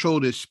can control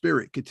their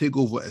spirit can take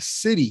over a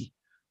city,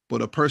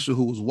 but a person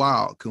who is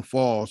wild can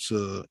fall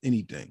to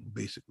anything,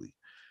 basically.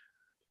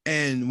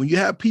 And when you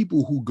have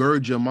people who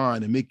gird your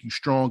mind and make you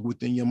strong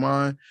within your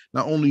mind,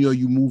 not only are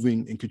you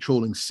moving and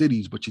controlling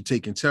cities, but you're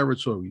taking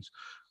territories.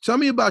 Tell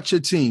me about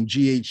your team,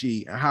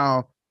 GHE, and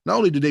how not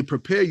only do they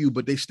prepare you,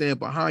 but they stand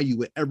behind you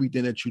with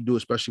everything that you do,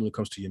 especially when it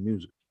comes to your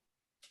music.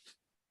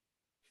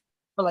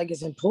 I feel like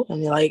it's important.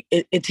 Like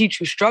it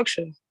teaches you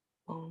structure.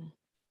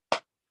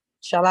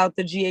 Shout out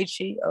to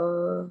GHE.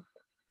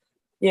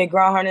 Yeah,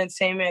 Ground Hunter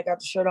Entertainment. I got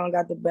the shirt on,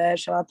 got the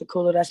badge. Shout out to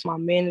Cooler, that's my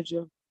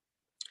manager.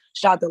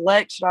 Shout out to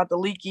Lex, shout out to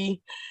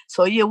Leaky.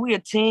 So yeah, we a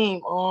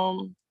team.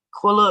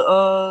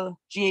 Quilla,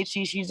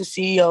 GHE, she's the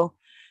CEO.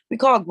 We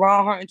call it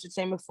Ground Heart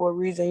Entertainment for a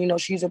reason.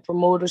 She's a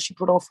promoter. She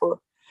put on for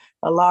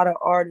a lot of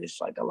artists,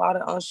 like a lot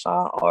of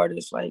unsigned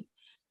artists. Like,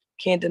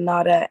 can't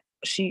deny that.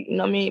 She, you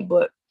know what I mean?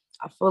 But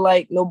I feel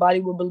like nobody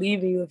will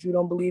believe in you if you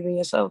don't believe in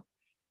yourself.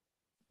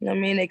 You know what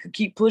I mean? They could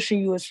keep pushing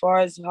you as far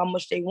as how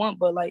much they want,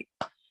 but like,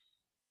 you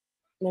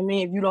know what I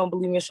mean? If you don't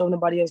believe in yourself,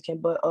 nobody else can.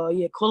 But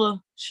yeah,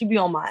 Kulla, she be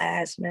on my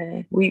ass,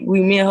 man.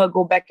 Me and her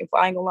go back and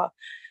forth. I ain't gonna lie.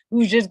 We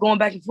was just going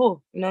back and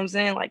forth. You know what I'm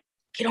saying? Like,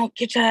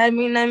 get your head,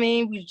 you know what I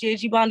mean? We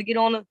just bound to get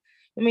on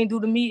do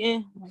the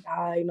meeting.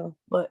 Like,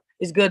 but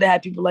it's good to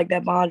have people like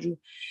that behind you.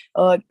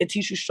 It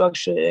teaches you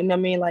structure. And I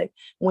mean, like,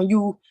 when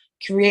you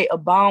create a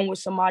bond with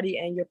somebody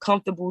and you're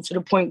comfortable to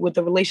the point with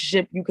the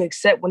relationship, you can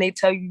accept when they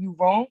tell you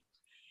wrong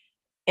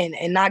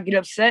and not get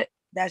upset.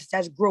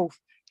 That's growth.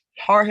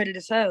 Hard-headed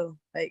as hell.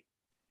 Like,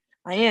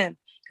 I am.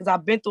 because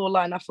I've been through a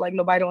lot and I feel like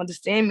nobody don't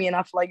understand me and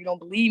I feel like you don't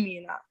believe me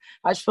and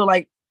I just feel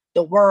like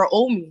the world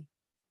owe me.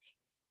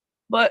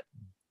 But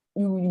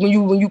when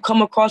you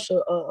come across a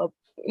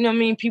you know what I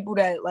mean, people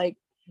that like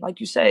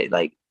you say,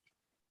 like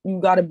you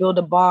got to build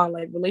a bond.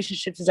 Like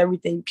relationships is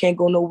everything. You can't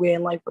go nowhere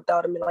in life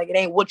without them. And like it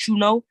ain't what you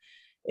know,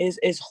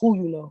 is who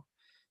you know.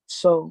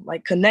 So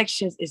like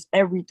connections is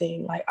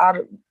everything. Like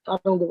I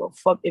don't give a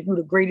fuck if you're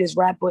the greatest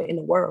rapper in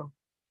the world.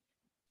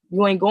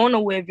 You ain't going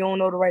nowhere if you don't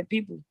know the right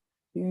people.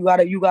 You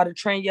gotta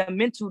train your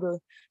mental to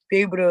be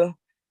able to,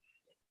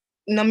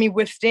 you know what I mean,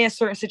 withstand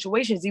certain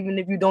situations, even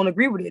if you don't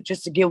agree with it,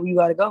 just to get where you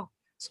gotta go.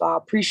 So I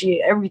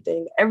appreciate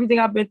everything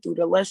I've been through,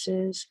 the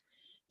lessons,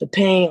 the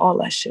pain, all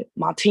that shit.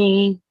 My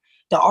team,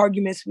 the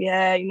arguments we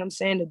had, you know what I'm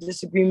saying, the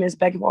disagreements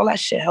back and all that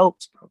shit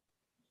helps, bro.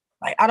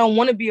 Like I don't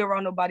want to be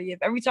around nobody. If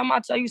every time I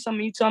tell you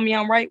something, you tell me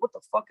I'm right, what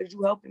the fuck is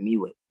you helping me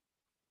with?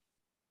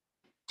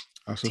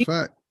 That's a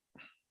fact.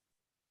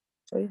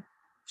 So, yeah.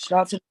 Shout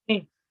out to the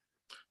team.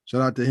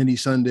 Shout out to Henny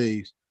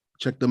Sundays.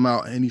 Check them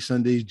out, Henny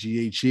Sundays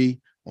GHE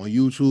on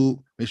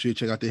YouTube. Make sure you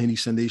check out the Henny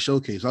Sunday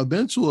Showcase. I've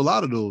been to a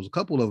lot of those, a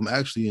couple of them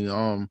actually.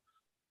 And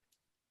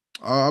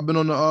I've been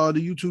on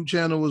the YouTube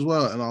channel as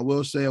well. And I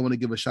will say I want to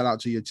give a shout out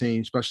to your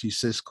team, especially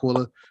Sis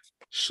Quilla.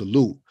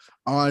 Salute.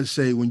 I'd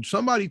say when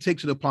somebody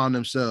takes it upon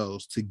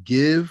themselves to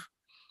give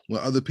when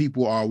other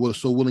people are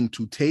so willing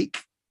to take,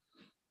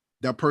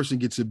 that person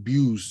gets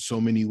abused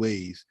so many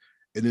ways.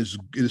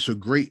 It's a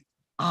great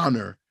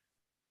honor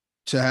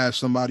to have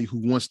somebody who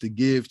wants to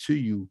give to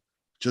you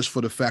just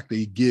for the fact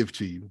they give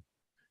to you.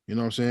 You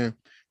know what I'm saying?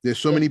 There's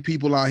so many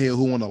people out here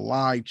who want to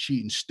lie,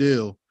 cheat, and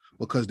steal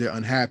because they're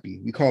unhappy.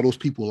 We call those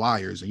people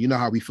liars. And you know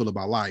how we feel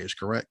about liars,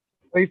 correct?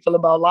 How you feel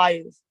about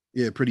liars?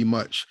 Yeah, pretty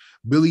much.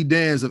 Billy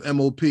Danz of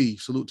MOP,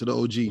 salute to the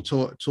OG,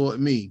 taught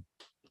me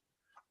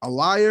a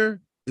liar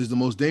is the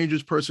most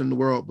dangerous person in the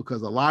world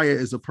because a liar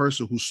is a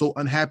person who's so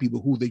unhappy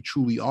with who they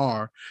truly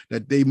are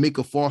that they make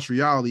a false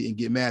reality and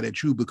get mad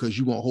at you because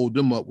you won't hold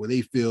them up where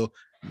they feel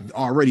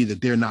already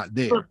that they're not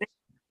there. But they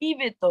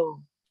believe it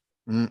though.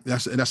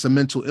 That's a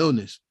mental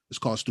illness. It's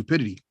called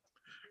stupidity,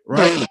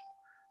 right?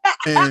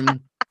 And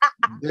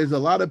there's a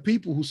lot of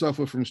people who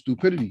suffer from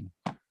stupidity.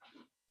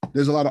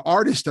 There's a lot of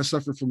artists that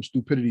suffer from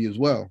stupidity as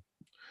well.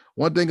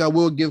 One thing I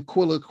will give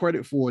Quilla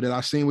credit for that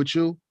I seen with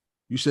you,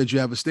 you said you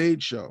have a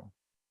stage show,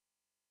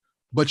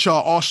 but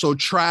y'all also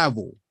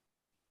travel.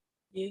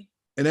 Yeah.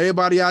 And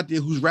everybody out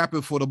there who's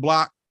rapping for the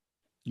block,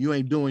 you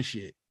ain't doing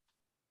shit.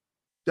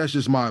 That's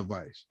just my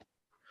advice.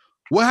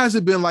 What has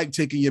it been like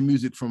taking your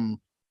music from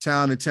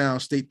town to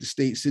town, state to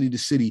state, city to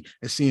city,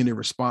 and seeing the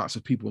response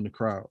of people in the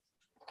crowd?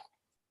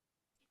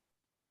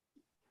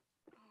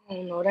 I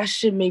don't know. That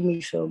shit made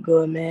me feel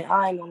good, man.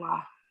 I ain't gonna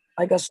lie.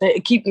 Like I said,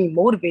 it keep me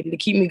motivated, to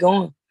keep me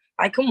going.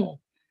 Like, come on.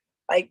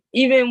 Like,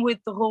 even with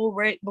the whole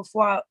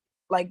before I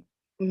like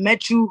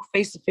met you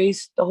face to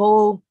face, the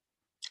whole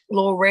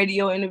little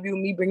radio interview,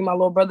 me bringing my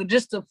little brother,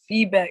 just the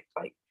feedback,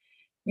 like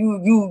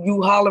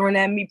you hollering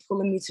at me,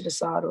 pulling me to the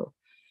side, or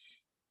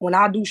when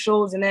I do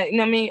shows and that, you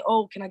know what I mean?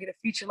 Oh, can I get a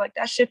feature? Like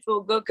that shit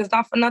feel good, because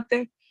not for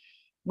nothing,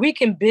 we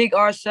can big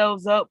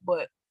ourselves up,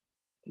 but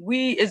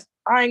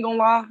I ain't gonna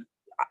lie,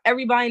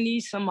 everybody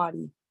needs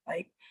somebody.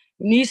 Like,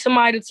 you need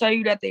somebody to tell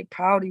you that they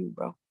proud of you,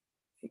 bro.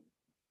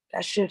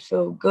 That shit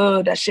feel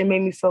good. That shit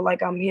made me feel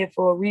like I'm here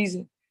for a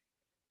reason.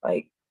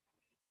 Like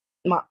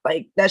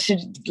that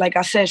shit, like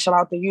I said, shout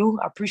out to you.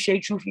 I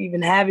appreciate you for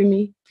even having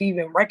me, for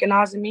even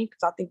recognizing me,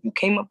 because I think you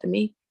came up to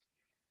me.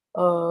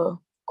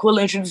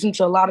 Quilla introduced me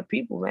to a lot of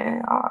people,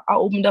 man. I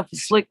opened up for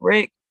Slick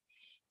Rick,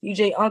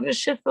 DJ Uncle. This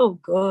shit feel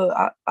good.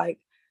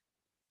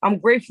 I'm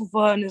grateful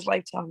for her in this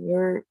lifetime.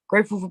 You're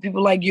grateful for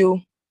people like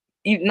you.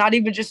 Not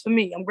even just for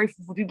me. I'm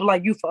grateful for people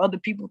like you, for other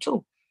people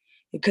too.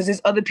 Because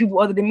there's other people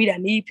other than me that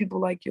need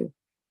people like you. You know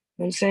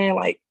what I'm saying?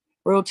 Like,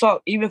 real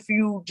talk, even for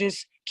you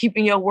just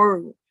keeping your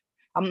word.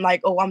 I'm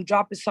like, oh, I'm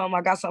dropping something.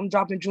 I got something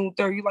dropping June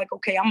 3rd. You're like,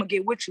 okay, I'm going to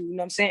get with you. You know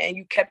what I'm saying? And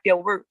you kept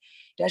your word.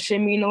 That shit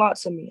mean a lot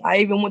to me. I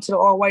even went to the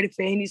All White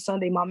Affair any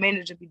Sunday. My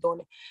manager be doing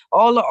it.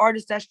 All the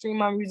artists that stream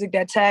my music,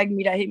 that tag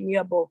me, that hit me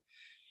up, bro.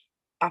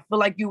 I feel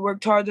like you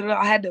worked harder.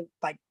 I had to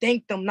like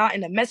thank them, not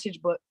in a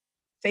message, but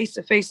face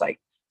to face. Like,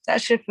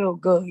 that shit feel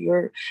good.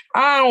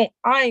 I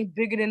ain't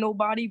bigger than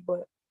nobody,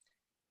 but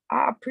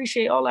I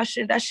appreciate all that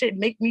shit. That shit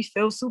make me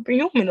feel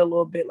superhuman a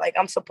little bit. Like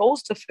I'm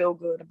supposed to feel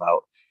good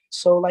about.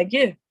 So like,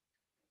 yeah,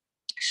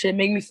 shit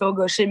make me feel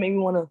good. Shit make me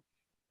want to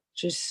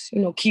just,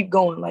 keep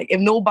going. Like if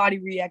nobody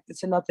reacted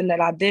to nothing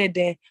that I did,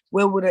 then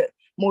where would the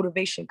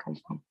motivation come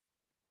from?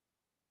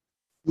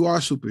 You are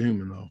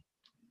superhuman though.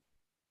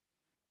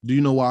 Do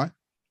you know why?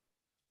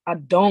 I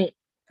don't.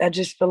 I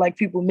just feel like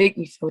people make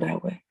me feel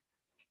that way.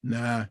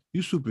 Nah,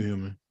 you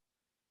superhuman.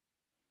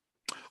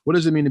 What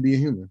does it mean to be a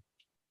human?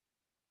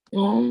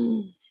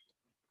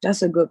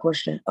 That's a good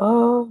question.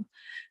 What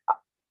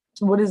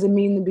does it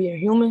mean to be a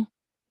human?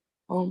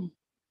 I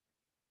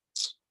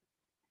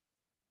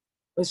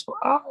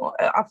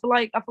feel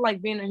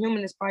like being a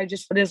human is probably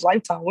just for this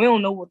lifetime. We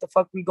don't know what the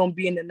fuck we gonna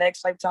be in the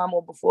next lifetime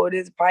or before it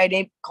is. Probably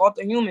ain't called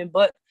the human,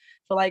 but I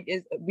feel like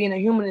being a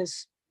human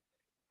is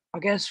I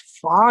guess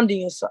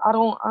fonding. So I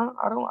don't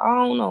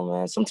know,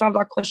 man. Sometimes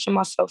I question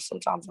myself.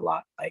 Sometimes a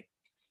lot. Like,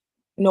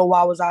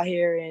 why was I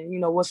here,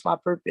 and what's my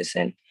purpose?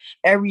 And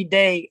every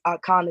day I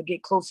kind of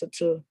get closer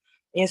to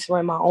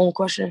answering my own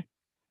question.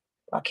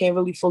 I can't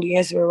really fully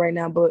answer it right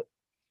now, but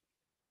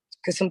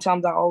because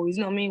sometimes I always,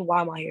 what I mean,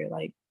 why am I here?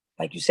 Like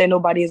you said,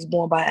 nobody is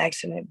born by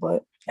accident,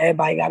 but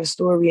everybody got a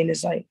story, and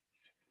it's like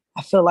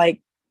I feel like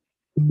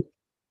I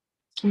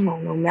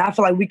don't know, man. I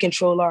feel like we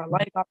control our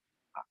life. I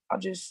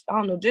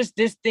don't know. Just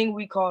this thing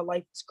we call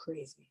life is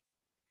crazy.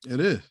 It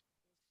is.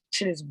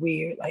 Shit is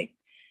weird. Like,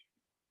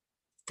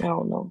 I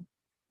don't know.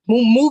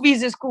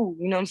 Movies is cool,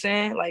 you know what I'm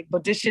saying? Like,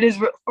 but this shit is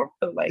real for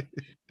real. Like,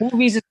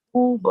 movies is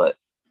cool, but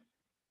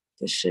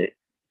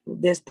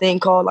this thing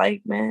called life,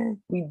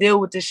 man, we deal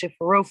with this shit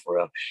for real, for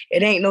real.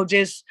 It ain't no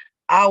just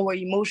our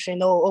emotion,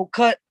 no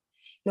cut,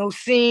 no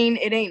scene.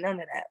 It ain't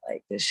none of that.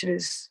 Like, this shit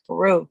is for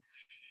real.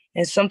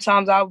 And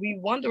sometimes I'll be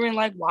wondering,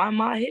 like, why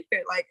am I here?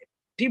 Like,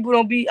 I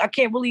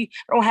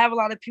don't have a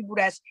lot of people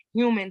that's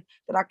human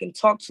that I can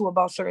talk to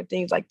about certain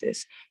things like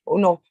this.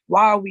 Why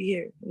are we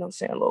here? You know what I'm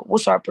saying? Look,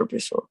 what's our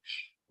purpose? Or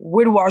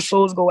where do our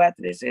souls go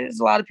after this? There's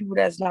a lot of people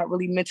that's not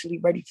really mentally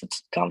ready for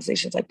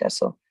conversations like that.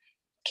 So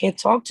can't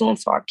talk to them.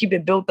 So I keep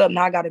it built up.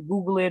 Now I got to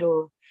Google it,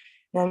 or, you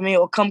know what I mean?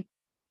 Or come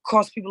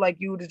across people like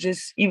you to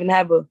just even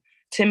have a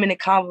 10-minute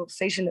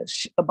conversation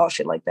about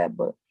shit like that.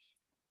 But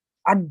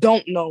I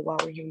don't know why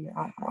we're human,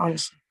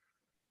 honestly.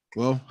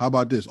 Well, how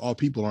about this? All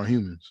people aren't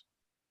humans.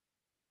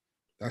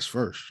 That's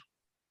first.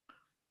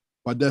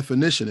 By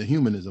definition, a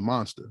human is a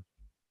monster.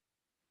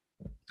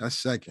 That's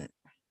second.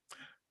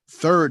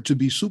 Third, to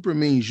be super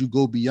means you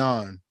go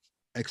beyond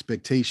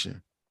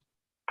expectation.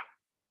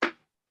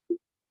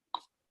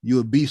 You're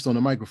a beast on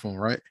the microphone,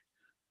 right?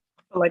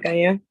 Like I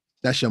am.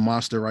 That's your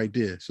monster right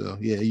there. So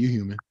yeah, you're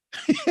human.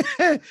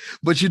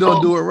 But you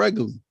don't do it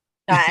regularly.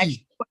 Can I ask you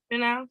a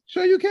question now?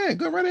 Sure you can.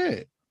 Go right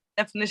ahead.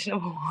 Definition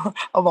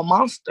of a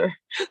monster.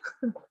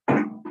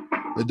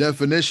 The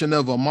definition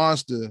of a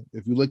monster,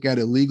 if you look at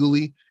it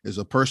legally, is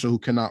a person who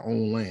cannot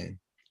own land.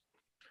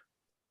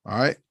 All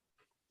right?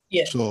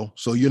 Yeah.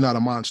 So you're not a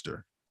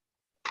monster.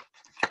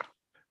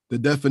 The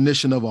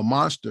definition of a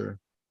monster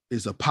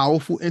is a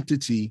powerful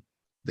entity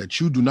that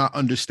you do not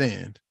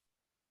understand.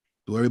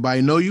 Do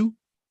everybody know you?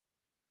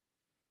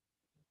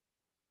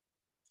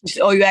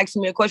 Oh, you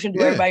asking me a question?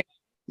 Do everybody?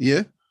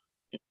 Yeah.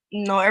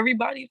 No,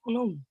 everybody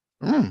don't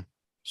know.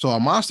 So a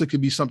monster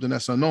could be something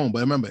that's unknown, but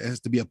remember, it has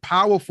to be a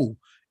powerful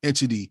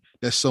entity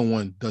that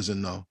someone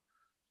doesn't know.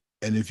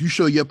 And if you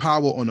show your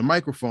power on the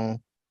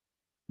microphone,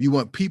 you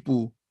want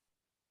people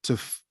to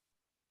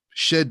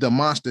shed the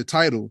monster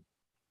title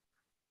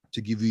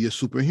to give you your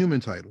superhuman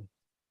title.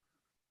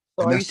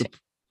 So and are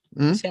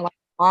you saying like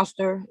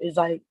monster is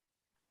like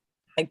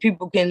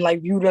people can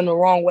like view them the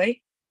wrong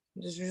way?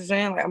 Just what you're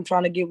saying? Like, I'm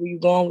trying to get where you're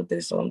going with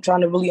this, so I'm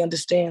trying to really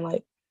understand.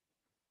 Like,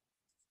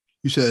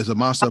 you said, is a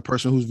monster a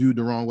person who's viewed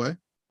the wrong way?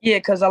 Yeah,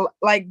 because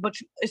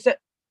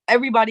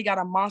everybody got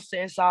a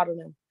monster inside of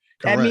them.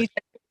 Correct. That means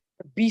that you're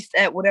a beast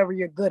at whatever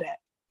you're good at.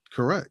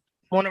 Correct.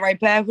 I'm on the right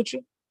path with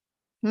you.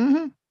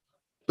 Mm-hmm.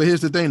 But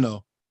here's the thing,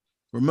 though.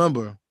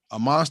 Remember, a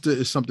monster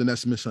is something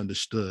that's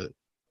misunderstood.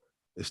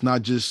 It's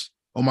not just,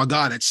 oh my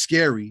God, that's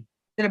scary.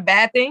 Is it a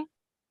bad thing?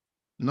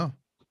 No.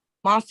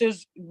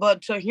 Monsters,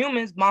 but to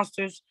humans,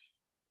 monsters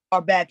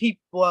are bad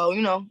people. Well,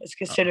 it's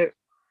considered.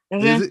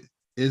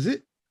 Is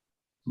it?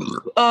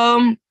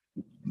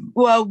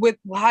 Well, with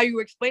how you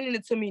were explaining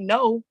it to me,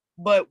 no.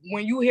 But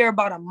when you hear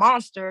about a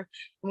monster,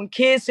 when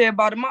kids hear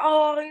about it, you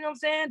know what I'm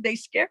saying? They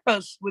scare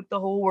us with the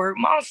whole word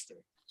monster.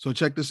 So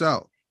check this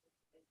out.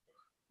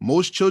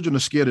 Most children are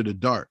scared of the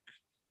dark.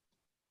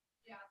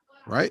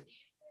 Right?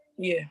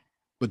 Yeah.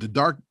 But the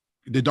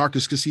dark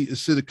is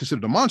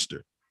considered a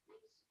monster.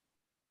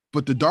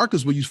 But the dark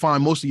is where you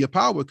find most of your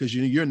power because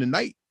you're in the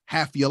night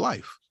half of your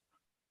life.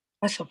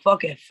 That's a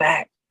fucking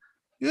fact.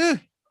 Yeah.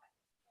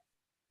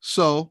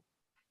 So,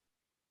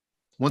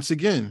 once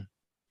again,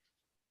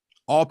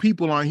 all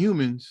people aren't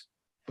humans,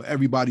 but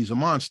everybody's a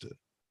monster.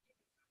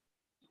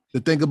 The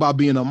thing about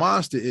being a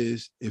monster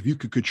is if you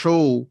could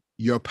control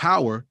your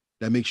power,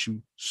 that makes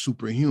you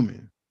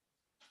superhuman.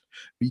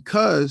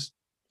 Because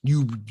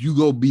you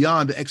go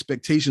beyond the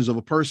expectations of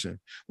a person.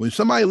 When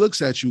somebody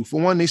looks at you, for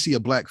one, they see a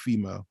Black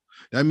female.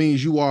 That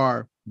means you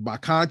are, by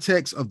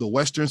context of the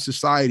Western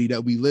society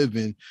that we live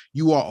in,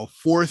 you are a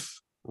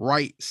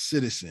fourth-rate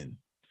citizen.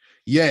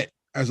 Yet,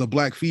 as a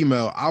Black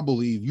female, I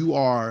believe you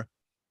are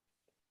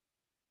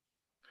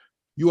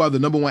the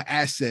number one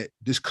asset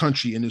this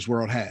country and this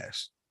world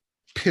has,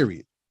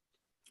 period.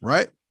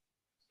 Right?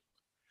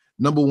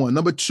 Number one.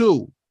 Number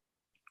two,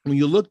 when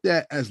you're looked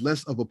at as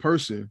less of a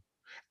person,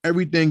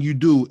 everything you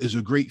do is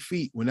a great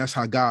feat when that's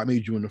how God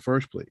made you in the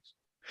first place.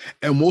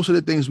 And most of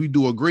the things we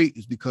do are great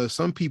is because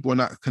some people are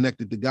not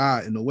connected to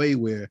God in a way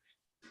where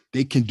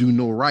they can do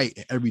no right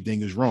and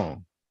everything is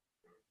wrong.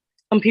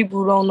 Some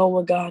people don't know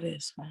what God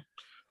is, man.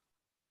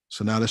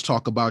 So now let's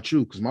talk about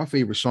you, because my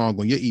favorite song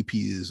on your EP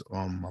is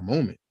My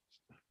Moment.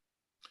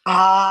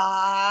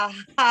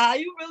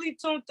 You really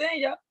tuned in,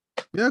 yeah?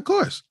 Yeah, of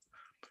course.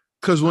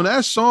 Because when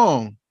that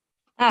song,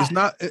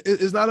 Ah,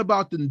 it's not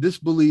about the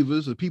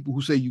disbelievers or people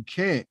who say you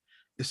can't.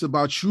 It's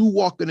about you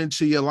walking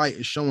into your light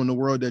and showing the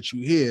world that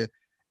you here,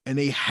 and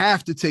they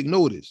have to take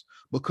notice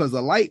because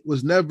a light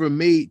was never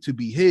made to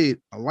be hid.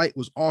 A light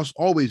was also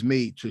always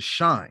made to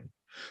shine.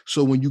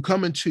 So when you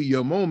come into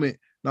your moment,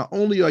 not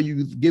only are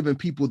you giving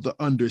people the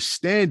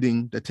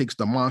understanding that takes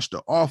the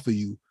monster off of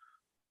you,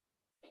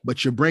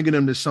 but you're bringing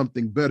them to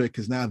something better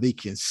because now they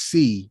can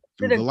see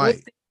through the light.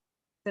 Is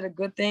it a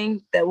good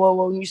thing that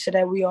when you said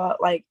that we all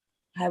like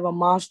have a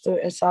monster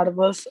inside of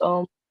us?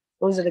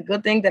 Was it a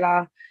good thing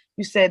that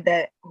you said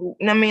that? You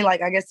know what I mean?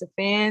 Like I guess the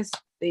fans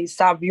they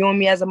stop viewing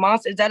me as a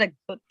monster. Is that a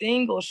good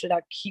thing, or should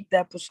I keep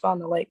that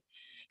persona? Like,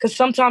 because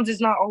sometimes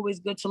it's not always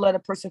good to let a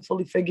person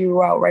fully figure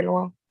you out, right or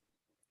wrong.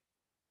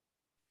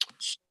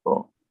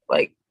 So,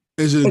 like,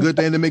 is it a good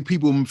thing to make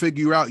people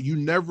figure you out? You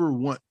never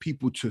want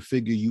people to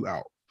figure you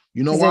out.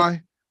 You know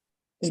why?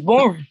 It's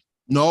boring.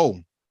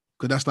 No,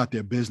 because that's not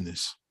their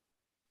business.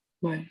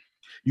 Right.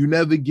 You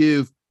never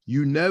give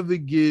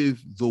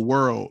the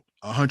world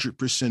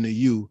 100% of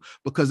you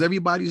because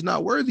everybody's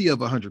not worthy of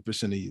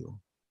 100% of you.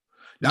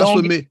 That's Don't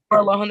what give made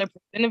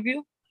 100% of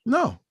you.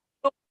 No.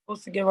 You're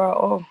supposed to give out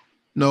all.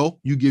 No,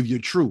 you give your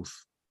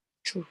truth.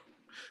 Truth.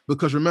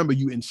 Because remember,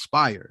 you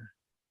inspire.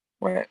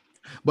 Right.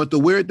 But the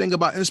weird thing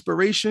about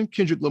inspiration,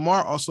 Kendrick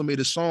Lamar also made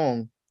a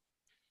song,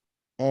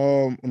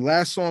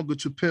 last song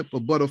to Pimp a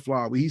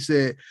Butterfly, where he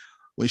said,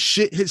 when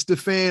shit hits the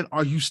fan,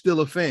 are you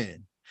still a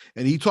fan?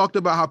 And he talked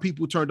about how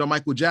people turned on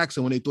Michael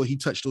Jackson when they thought he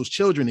touched those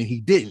children and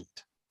he didn't.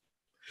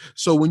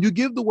 So when you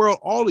give the world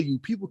all of you,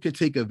 people can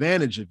take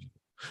advantage of you.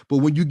 But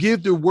when you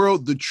give the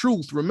world the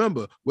truth,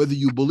 remember, whether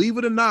you believe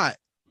it or not,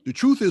 the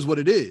truth is what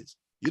it is.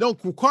 It don't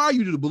require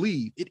you to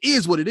believe. It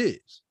is what it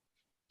is.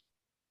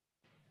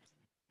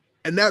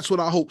 And that's what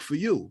I hope for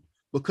you.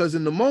 Because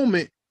in the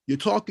moment, you're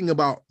talking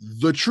about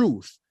the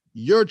truth,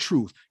 your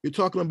truth. You're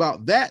talking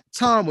about that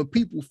time when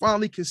people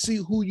finally can see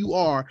who you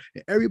are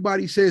and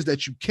everybody says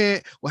that you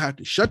can't, will have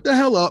to shut the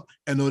hell up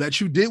and know that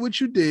you did what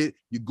you did.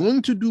 You're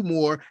going to do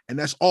more. And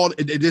that's all.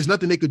 There's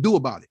nothing they could do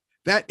about it.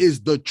 That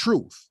is the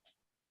truth.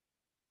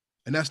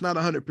 And that's not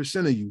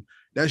 100% of you.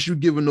 That's you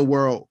giving the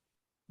world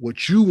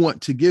what you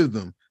want to give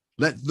them.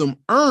 Let them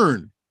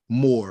earn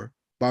more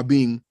by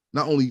being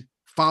not only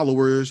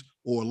followers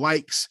or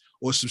likes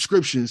or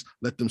subscriptions.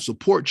 Let them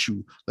support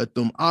you. Let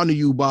them honor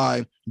you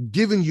by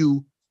giving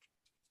you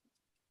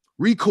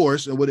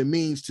recourse and what it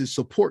means to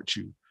support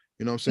you.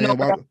 You know what I'm saying?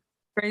 You know,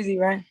 crazy,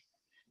 right?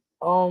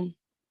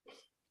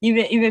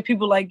 Even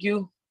people like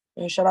you,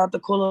 and shout out to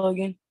Kula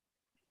again,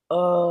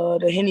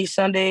 the Henny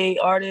Sunday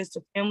artists,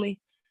 the family.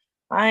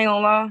 I ain't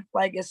gonna lie,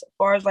 like as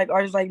far as like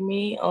artists like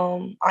me,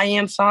 I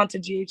am signed to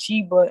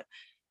GHE, but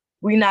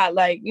we not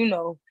like, you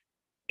know,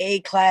 A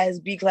class,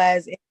 B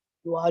class, you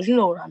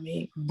know what I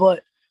mean.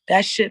 But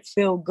that shit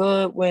feel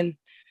good when,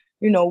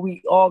 you know,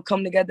 we all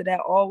come together, that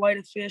all white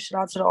affair. Shout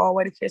out to the all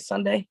white affair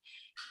Sunday.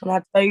 When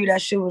I tell you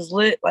that shit was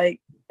lit, like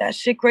that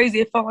shit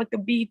crazy. It felt like the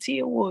BET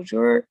Awards. You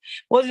heard?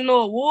 Wasn't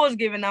no awards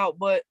given out,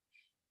 but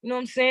you know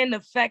what I'm saying? The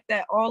fact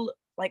that all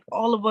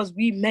of us,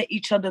 we met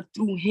each other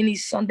through Henny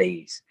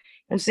Sundays.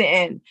 You know what I'm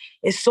saying? And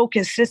it's so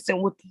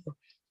consistent with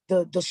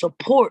the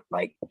support.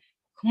 Like,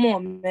 come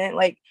on, man.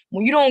 Like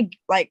when you don't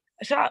like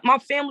my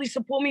family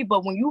support me,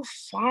 but when you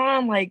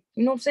find like,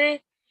 you know what I'm saying?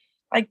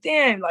 Like,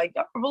 damn, like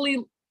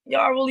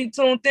y'all really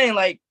tuned in.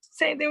 Like,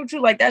 same thing with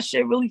you. Like that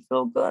shit really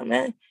feel good,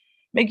 man.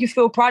 Make you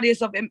feel proud of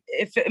yourself.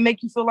 If it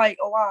make you feel like,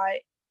 oh, all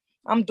right,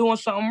 I'm doing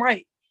something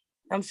right.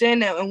 I'm saying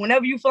that. And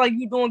whenever you feel like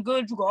you're doing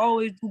good, you can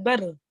always do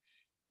better.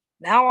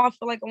 Now I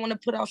feel like I want to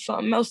put out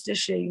something else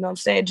this year. You know what I'm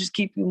saying? Just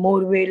keep you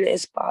motivated,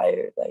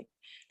 inspired. Like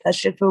that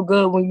shit feel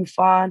good when you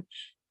find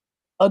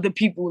other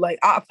people. Like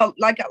I felt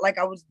like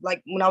I was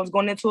like when I was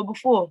going into it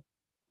before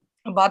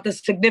about the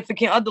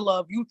significant other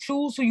love. You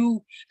choose who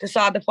you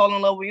decide to fall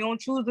in love with. You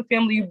don't choose the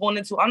family you're born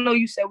into. I know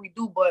you said we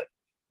do, but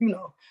you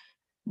know.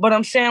 But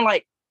I'm saying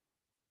like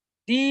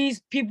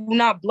these people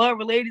not blood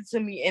related to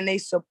me and they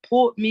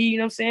support me, you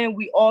know what I'm saying?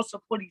 We all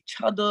support each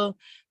other.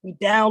 We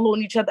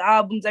downloading each other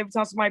albums every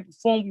time somebody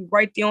perform. We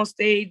right there on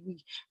stage.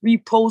 We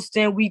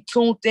reposting. We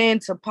tuned in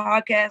to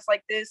podcasts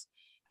like this.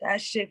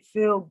 That shit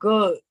feel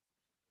good.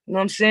 You know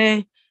what I'm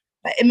saying?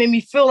 Like, it made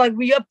me feel like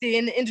we up there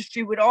in the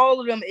industry with all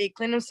of them. You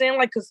know what I'm saying?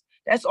 Like, because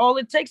that's all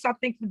it takes, I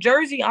think, for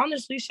Jersey.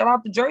 Honestly, shout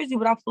out to Jersey,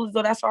 but I feel as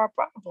though that's our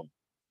problem.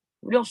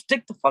 We don't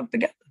stick the fuck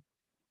together.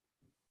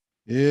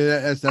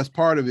 Yeah, that's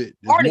part of it.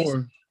 There's Artists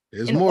more.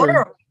 There's in more. The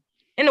world.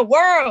 In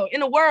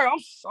the world. I'm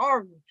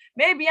sorry.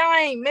 Maybe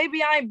I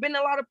ain't been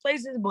a lot of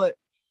places, but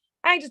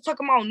I ain't just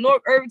talking about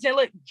North Irvington,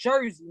 like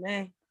Jersey,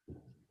 man.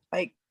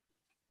 Like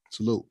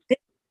salute.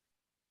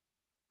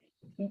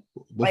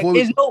 Like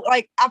it's no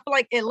like I feel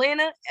like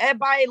Atlanta,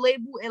 everybody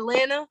label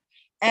Atlanta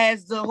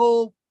as the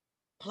whole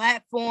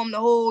platform, the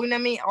whole, you know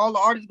what I mean? All the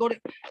artists go to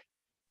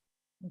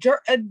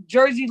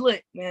Jersey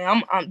lit,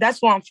 man. I'm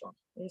that's where I'm from.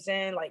 You know what I'm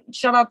saying? Like,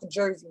 shout out to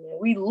Jersey, man.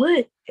 We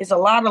lit. It's a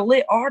lot of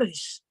lit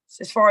artists.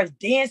 As far as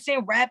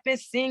dancing, rapping,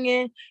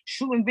 singing,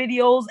 shooting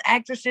videos,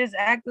 actresses,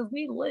 actors,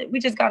 we lit. We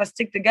just gotta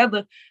stick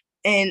together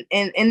and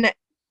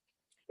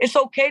it's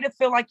okay to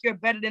feel like you're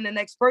better than the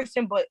next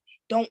person, but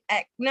don't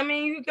act. I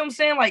mean, you know what I'm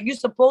saying? Like, you're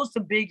supposed to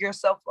big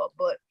yourself up,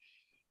 but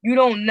you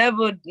don't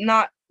never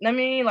not. I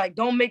mean, like,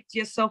 don't make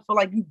yourself feel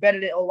like you better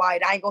than, oh, I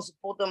ain't gonna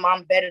support them.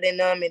 I'm better than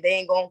them, and they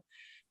ain't gonna.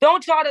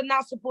 Don't try to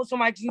not support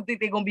somebody because you think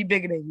they're gonna be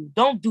bigger than you.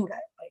 Don't do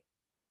that. Like,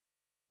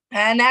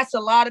 and that's a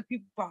lot of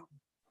people's problem.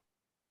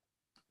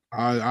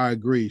 I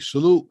agree.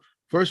 Salute.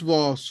 First of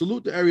all,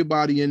 salute to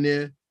everybody in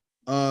there.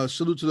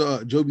 Salute to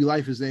the Joby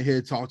Life is in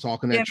here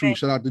talking that truth.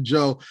 Shout out to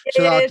Joe.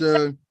 Shout out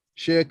to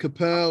Cher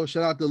Capel.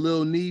 Shout out to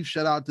Lil Neef.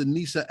 Shout out to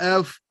Nisa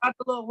F. Shout out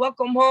to little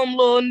welcome home,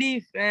 Lil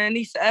Neef, and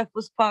Nisa F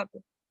was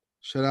popping.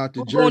 Shout out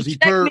to Jersey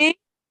Perp.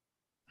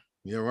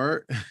 Yeah,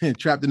 right.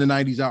 Trapped in the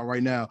 90s out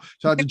right now.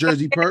 Shout out to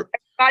Jersey Perp.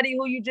 Everybody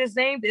who you just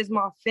named is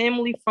my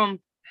family from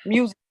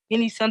music,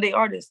 any Sunday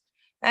artist.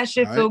 That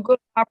shit feel good.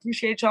 I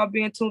appreciate y'all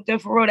being tuned in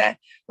for real. That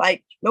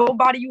like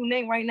nobody you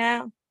name right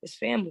now is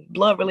family,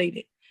 blood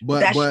related.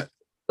 But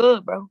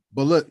good, bro.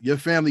 But look, your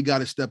family got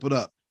to step it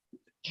up.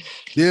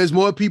 There's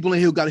more people in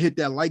here who got to hit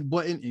that like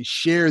button and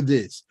share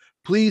this.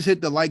 Please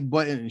hit the like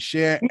button and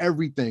share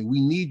everything.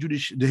 We need you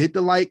to hit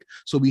the like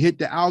so we hit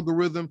the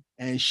algorithm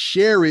and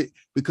share it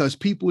because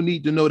people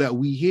need to know that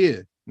we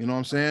here. You know what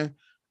I'm saying?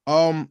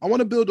 I want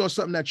to build on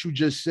something that you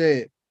just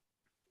said.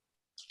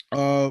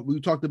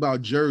 We talked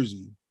about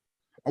Jersey.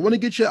 I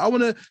want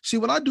to see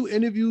when I do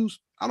interviews,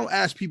 I don't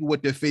ask people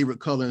what their favorite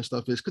color and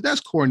stuff is because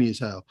that's corny as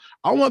hell.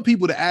 I want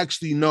people to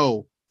actually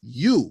know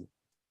you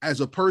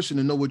as a person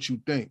and know what you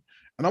think.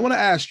 And I want to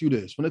ask you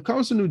this. When it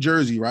comes to New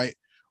Jersey, right?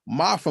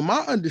 From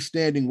my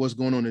understanding what's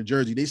going on in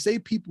Jersey, they say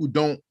people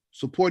don't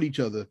support each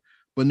other,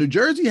 but New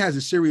Jersey has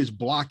a serious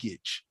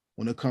blockage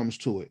when it comes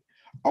to it.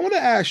 I want to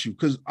ask you,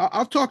 because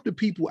I've talked to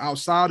people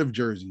outside of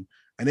Jersey,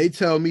 and they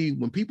tell me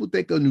when people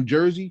think of New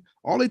Jersey,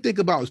 all they think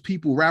about is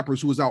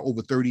rappers who was out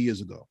over 30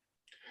 years ago.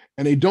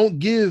 And they don't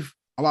give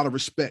a lot of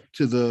respect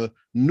to the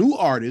new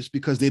artists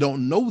because they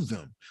don't know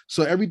them.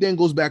 So everything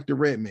goes back to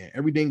Redman.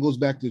 Everything goes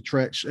back to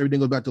Tretch. Everything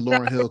goes back to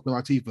Lauryn Hill, Queen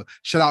Latifah.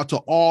 Shout out to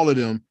all of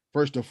them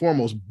first and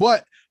foremost.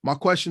 But my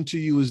question to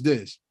you is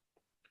this.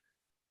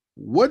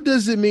 What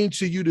does it mean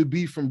to you to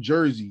be from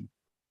Jersey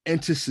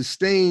and to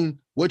sustain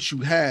what you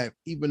have,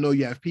 even though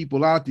you have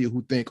people out there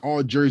who think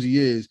all Jersey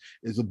is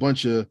a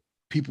bunch of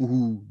people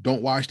who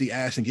don't wash their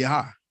ass and get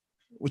high?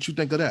 What you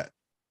think of that?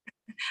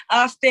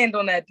 I'll stand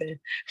on that then.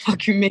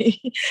 Fuck you,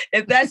 me.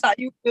 If that's how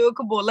you feel,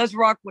 come on, let's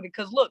rock with it.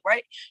 Because look,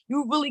 right?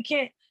 You really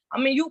can't. I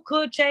mean, you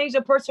could change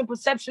a person's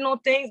perception on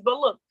things, but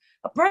look,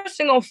 a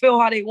person gonna feel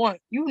how they want.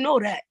 You know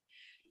that.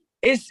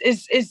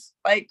 It's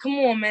like, come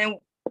on, man.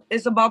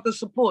 It's about the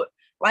support.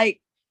 Like,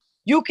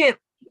 you can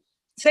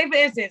say, for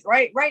instance,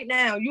 right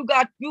now,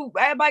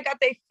 everybody got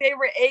their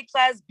favorite A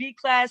class, B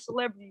class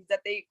celebrities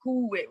that they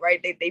cool with,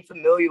 right? They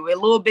familiar with.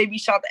 Lil Baby,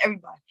 shout out to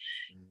everybody.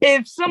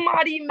 If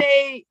somebody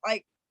made,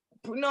 like,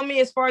 you know what I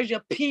mean, as far as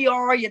your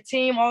PR, your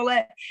team, all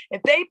that,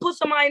 if they put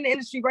somebody in the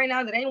industry right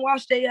now that ain't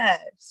washed their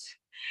ass,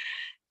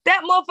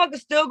 that motherfucker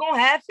still gonna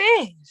have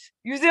fans.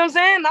 You see what I'm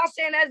saying? Not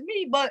saying that's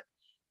me, but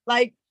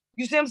like,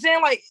 you see what I'm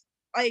saying?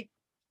 Like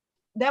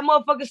that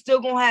motherfucker still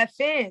gonna have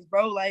fans,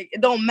 bro. Like, it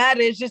don't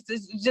matter. It's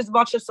just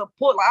about your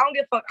support. Like, I don't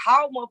give a fuck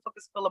how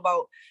motherfuckers feel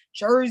about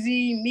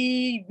Jersey,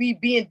 me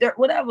being dirt,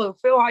 whatever.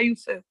 Feel how you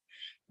feel.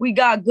 We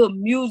got good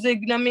music.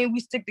 You know what I mean? We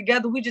stick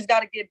together. We just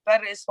got to get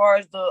better as far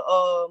as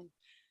the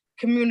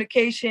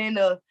communication.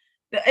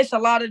 It's a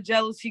lot of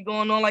jealousy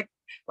going on. Like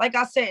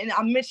I said, and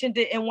I mentioned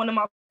it in one of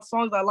my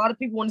songs, like, a lot of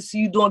people want to see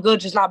you doing good,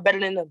 just not better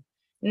than them.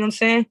 You know what I'm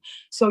saying?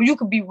 So you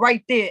could be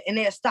right there and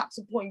they'll stop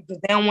supporting you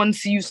because they don't want to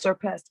see you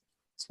surpass them.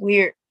 It's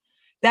weird.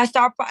 That's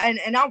our,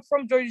 and I'm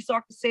from Jersey, so I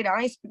can say that.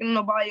 I ain't speaking to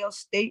nobody else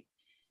state,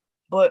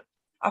 but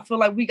I feel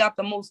like we got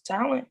the most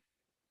talent.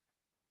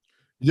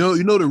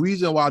 You know the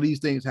reason why these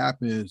things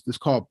happen is this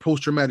called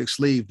post-traumatic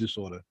slave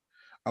disorder.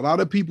 A lot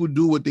of people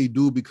do what they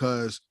do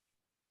because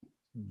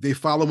they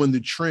follow in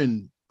the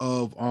trend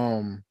of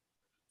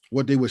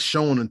what they were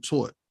shown and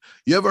taught.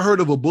 You ever heard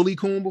of a bully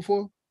coon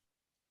before?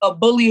 A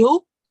bully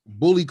who?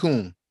 Bully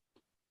coon.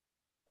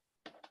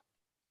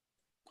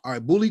 All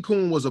right, bully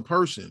coon was a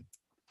person.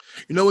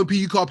 You know when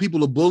you call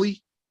people a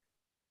bully?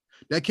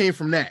 That came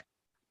from that.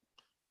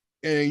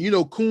 And you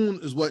know, coon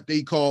is what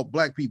they call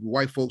black people.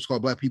 White folks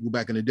called black people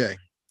back in the day.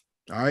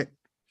 All right.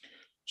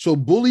 So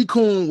bully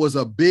coon was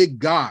a big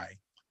guy.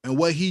 And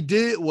what he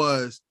did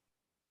was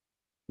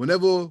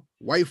whenever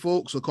white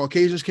folks or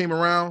Caucasians came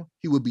around,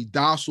 he would be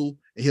docile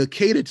and he'll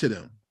cater to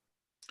them.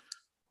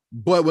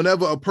 But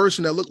whenever a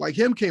person that looked like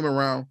him came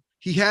around,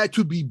 he had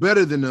to be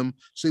better than them.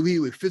 So he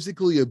would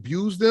physically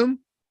abuse them,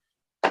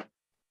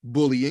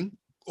 bullying,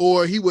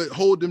 or he would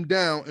hold them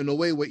down in a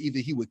way where either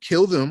he would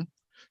kill them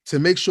to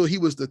make sure he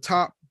was the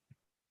top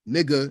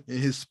nigga in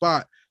his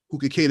spot who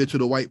could cater to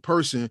the white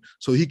person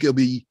so he could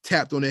be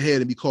tapped on the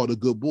head and be called a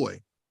good boy.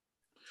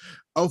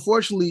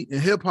 Unfortunately, in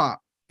hip hop,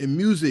 in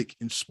music,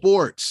 in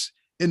sports,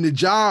 in the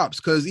jobs,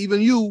 because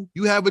even you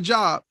have a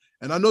job,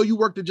 and I know you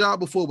worked a job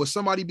before where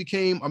somebody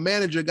became a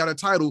manager, got a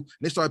title, and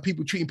they started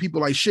treating people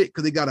like shit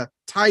because they got a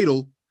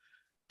title.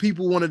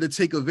 people wanted to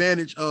take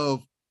advantage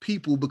of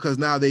people because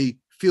now they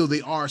feel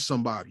they are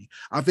somebody.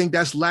 I think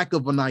that's lack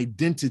of an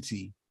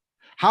identity.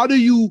 How do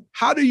you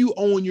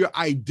own your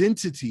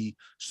identity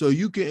so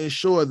you can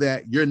ensure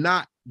that you're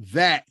not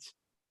that,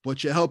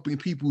 but you're helping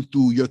people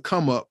through your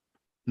come up,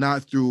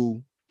 not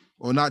through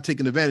or not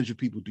taking advantage of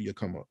people through your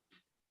come up?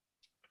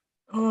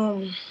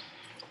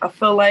 I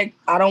feel like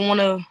I don't want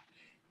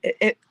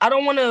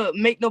to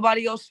make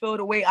nobody else feel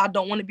the way I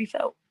don't want to be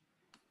felt.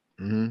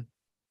 Mm-hmm.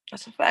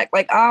 That's a fact.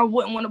 Like, I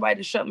wouldn't want nobody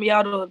to shut me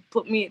out or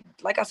put me,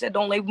 like I said,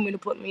 don't label me to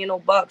put me in no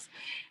box.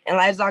 And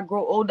as I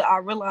grow older, I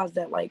realized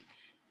that, like,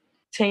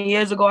 10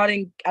 years ago, I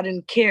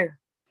didn't care. You know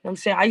what I'm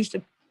saying? I used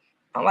to,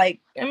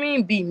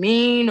 be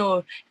mean, or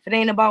if it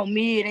ain't about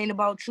me, it ain't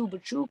about you.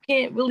 But you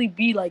can't really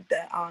be like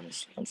that,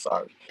 honestly. I'm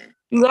sorry.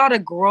 You gotta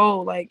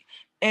grow, like,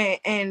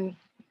 and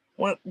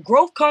when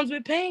growth comes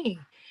with pain,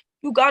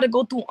 you gotta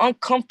go through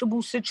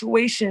uncomfortable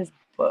situations.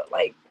 But,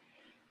 like,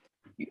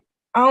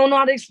 I don't know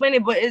how to explain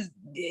it, but it's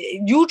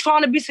you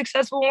trying to be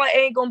successful in life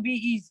ain't gonna be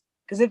easy.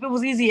 Because if it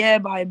was easy,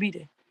 everybody be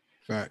there.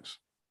 Facts.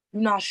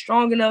 You're not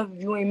strong enough.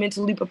 If you ain't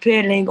mentally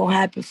prepared, it ain't gonna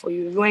happen for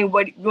you. If you ain't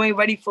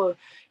ready for.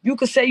 You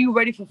could say you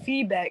ready for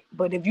feedback,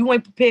 but if you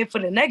ain't prepared for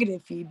the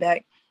negative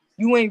feedback,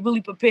 you ain't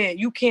really prepared.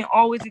 You can't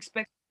always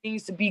expect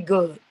things to be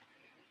good. You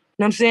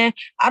know what I'm saying?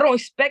 I don't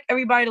expect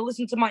everybody to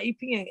listen to my EP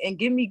and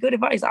give me good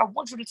advice. I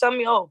want you to tell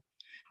me, oh,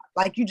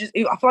 like I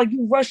feel like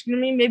you rushed, you know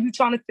what I mean? Maybe you're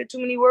trying to fit too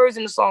many words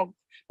in the song.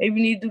 Maybe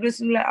you need to do this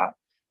and that.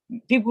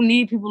 People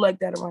need people like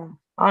that around,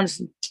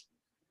 honestly.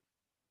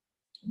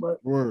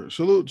 But word,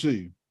 salute to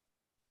you.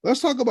 Let's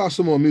talk about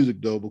some more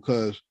music though,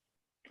 because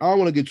I don't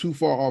want to get too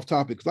far off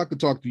topic because I could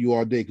talk to you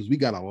all day because we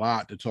got a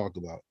lot to talk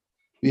about.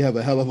 We have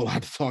a hell of a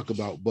lot to talk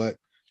about, but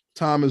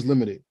time is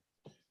limited.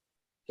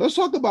 Let's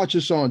talk about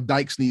your song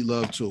Dykes Need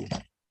Love Too.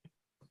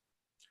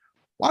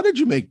 Why did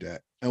you make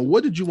that? And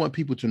what did you want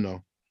people to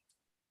know?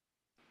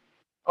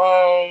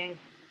 I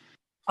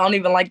don't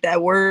even like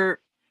that word.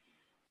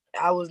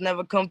 I was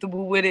never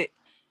comfortable with it.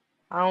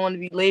 I don't want to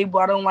be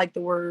labeled. I don't like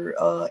the word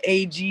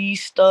AG,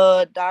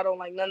 stud. I don't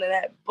like none of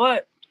that.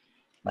 But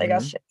like I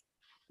said,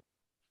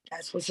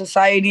 that's what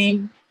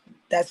society,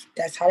 that's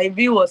how they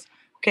view us.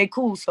 Okay,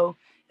 cool. So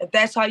if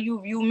that's how you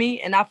view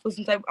me and I feel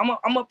some type, I'm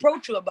gonna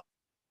approach you about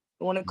it.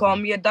 You want to call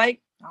me a dyke?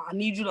 I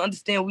need you to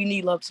understand we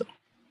need love too.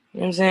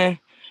 You know what I'm saying?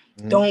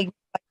 Don't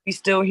be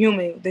still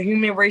human. The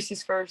human race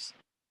is first.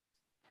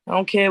 I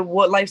don't care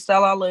what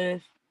lifestyle I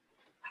live,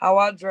 how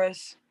I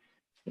dress.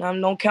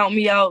 Don't count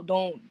me out.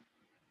 Don't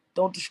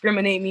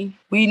discriminate me.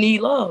 We need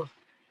love.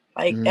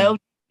 Like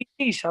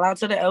LGBT, shout out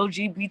to the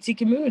LGBT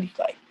community.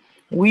 Like,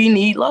 we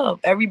need love.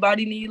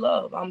 Everybody need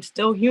love. I'm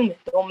still human.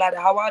 Don't matter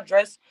how I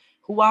dress,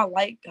 who I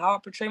like, how I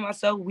portray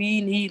myself.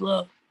 We need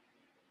love.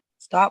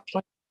 Stop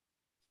playing.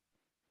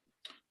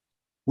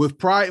 With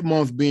Pride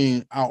Month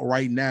being out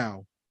right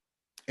now,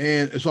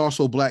 and it's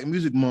also Black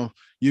Music Month,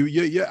 your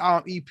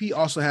EP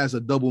also has a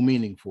double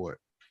meaning for it,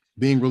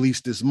 being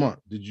released this month.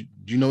 Did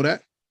you know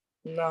that?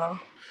 No.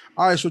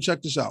 All right, so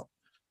check this out.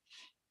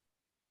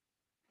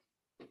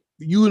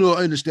 You know,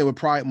 understand what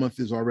Pride Month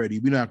is already.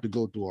 We don't have to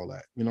go through all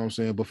that. You know what I'm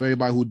saying? But for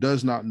everybody who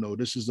does not know,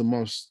 this is a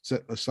month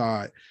set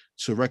aside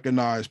to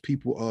recognize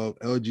people of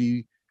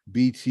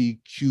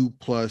LGBTQ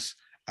plus.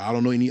 I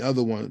don't know any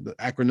other one, the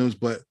acronyms,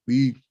 but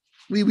we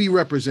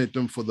represent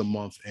them for the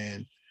month,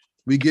 and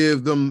we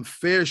give them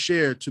fair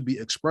share to be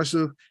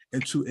expressive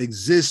and to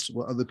exist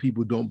where other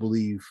people don't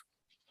believe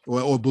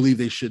or believe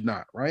they should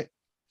not, right?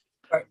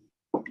 Right.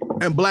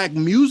 And Black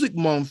Music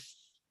Month,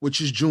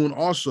 which is June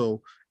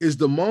also, is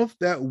the month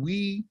that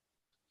we,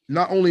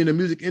 not only in the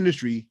music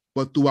industry,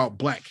 but throughout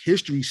Black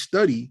history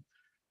study,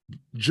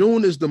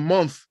 June is the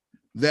month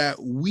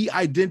that we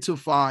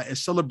identify and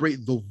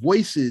celebrate the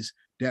voices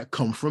that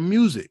come from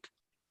music.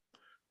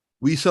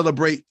 We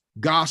celebrate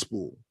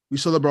gospel. We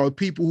celebrate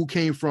people who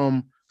came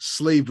from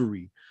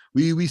slavery.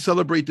 We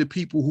celebrate the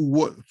people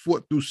who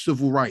fought through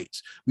civil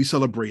rights. We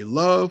celebrate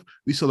love.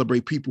 We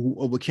celebrate people who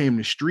overcame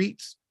the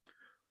streets.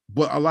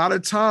 But a lot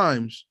of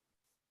times,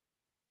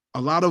 a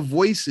lot of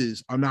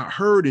voices are not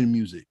heard in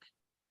music.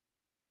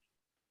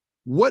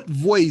 What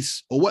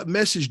voice or what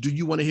message do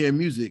you want to hear in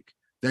music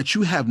that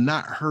you have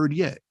not heard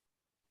yet?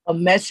 A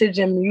message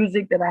in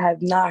music that I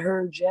have not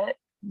heard yet?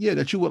 Yeah,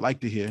 that you would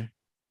like to hear.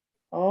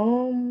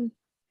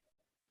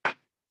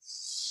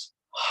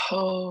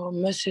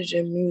 Message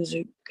in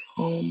music.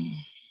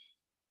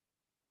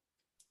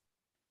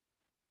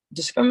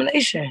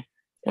 Discrimination. You know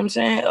what I'm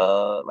saying?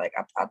 Like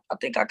I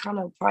think I kind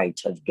of probably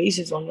touched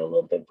bases on it a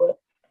little bit, but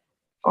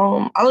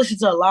I listen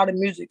to a lot of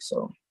music,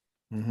 so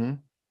I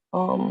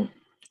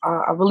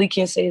really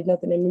can't say there's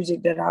nothing in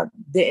music that I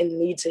didn't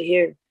need to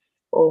hear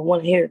or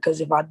want to hear,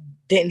 because if I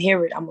didn't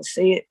hear it, I'm gonna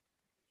say it.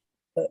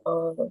 But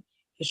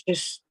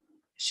it's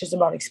just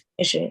about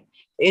expansion.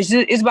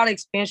 It's about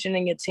expansion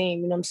in your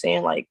team. You know what I'm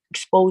saying? Like,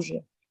 exposure.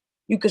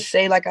 You could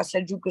say, like I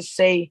said, you could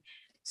say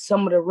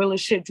some of the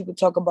realest shit. You could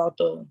talk about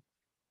the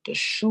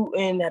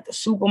shooting at the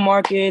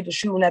supermarket, the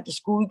shooting at the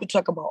school. You could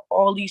talk about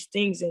all these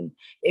things, and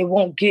it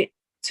won't get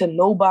to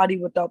nobody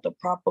without the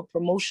proper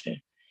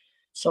promotion.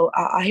 So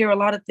I hear a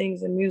lot of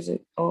things in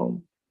music.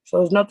 So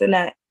it's nothing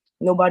that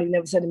nobody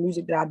never said in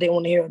music that I didn't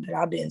want to hear or that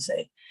I didn't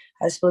say.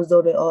 I suppose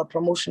though the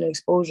promotion and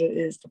exposure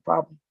is the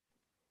problem,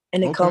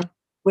 and Okay.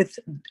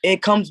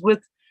 it comes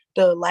with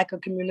the lack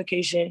of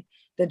communication,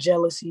 the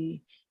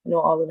jealousy,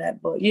 all of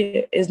that. But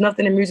yeah, it's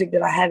nothing in music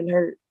that I haven't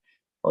heard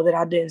or that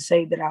I didn't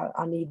say that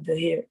I need to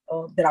hear,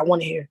 that I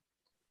want to hear.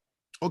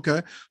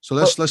 Okay. So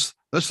But let's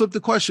flip the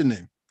question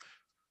then.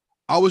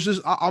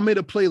 I made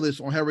a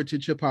playlist on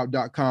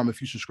heritagehiphop.com. If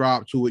you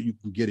subscribe to it, you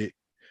can get it.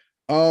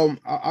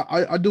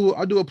 I do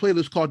a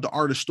playlist called The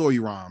Art of Story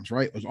Rhymes,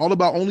 right? It's all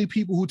about only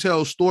people who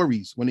tell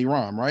stories when they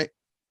rhyme, right?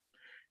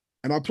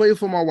 And I play it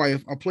for my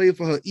wife. I play it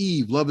for her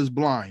Eve, Love is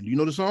Blind. You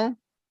know the song?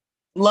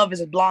 Love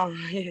is Blind.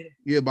 Yeah.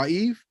 Yeah, by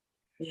Eve.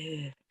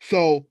 Yeah.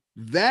 So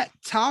that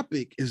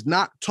topic is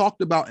not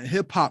talked about in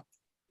hip hop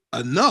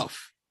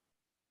enough.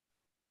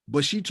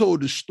 But she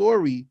told the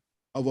story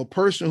of a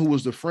person who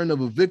was the friend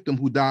of a victim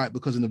who died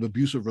because of an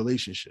abusive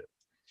relationship.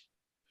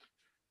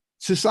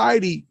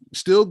 Society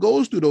still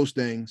goes through those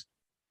things,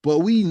 but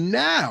we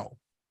now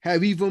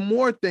have even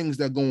more things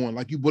that go on.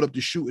 Like you brought up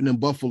the shooting in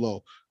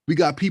Buffalo. We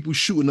got people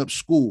shooting up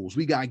schools.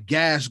 We got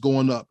gas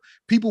going up.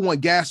 People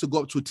want gas to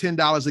go up to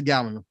 $10 a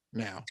gallon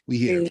now. We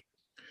hear.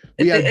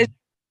 It's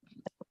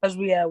because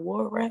we had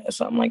war, right? Or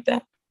something like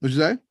that. What'd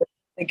you say?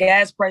 The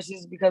gas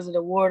prices because of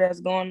the war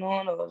that's going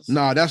on?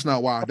 Nah, that's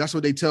not why. That's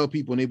what they tell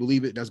people and they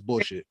believe it. That's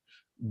bullshit.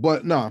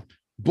 But nah,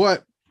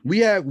 but we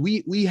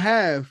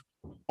have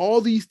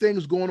all these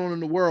things going on in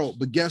the world.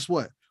 But guess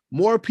what?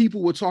 More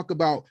people will talk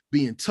about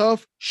being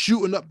tough,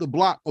 shooting up the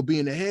block, or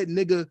being the head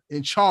nigga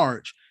in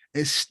charge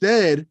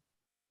instead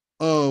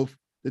of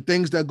the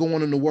things that go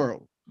on in the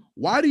world.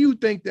 Why do you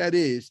think that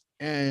is?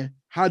 And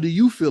how do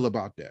you feel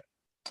about that?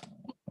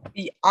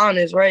 Be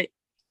honest, right?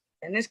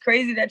 And it's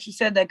crazy that you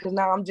said that because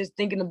now I'm just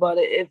thinking about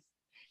it. If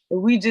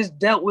we just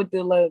dealt with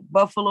the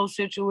Buffalo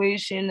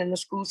situation and the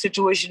school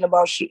situation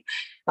about shit,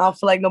 I don't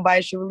feel like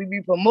nobody should really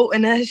be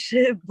promoting that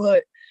shit.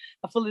 But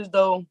I feel as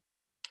though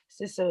it's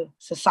just a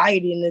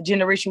society and the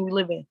generation we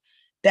live in.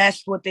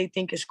 That's what they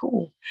think is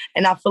cool.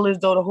 And I feel as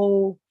though the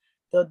whole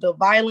the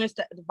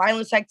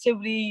violence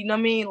activity, you know what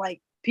I mean?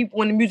 Like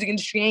people in the music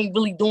industry ain't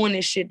really doing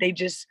this shit. They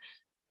just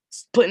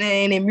putting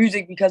it in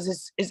music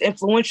because it's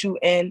influential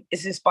and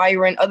it's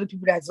inspiring other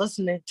people that's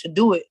listening to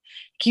do it.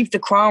 Keeps the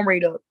crime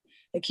rate up.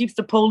 It keeps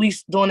the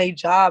police doing their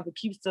job. It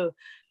keeps the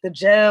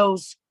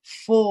jails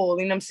full.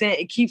 You know what I'm saying?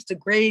 It keeps the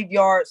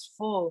graveyards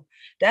full.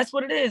 That's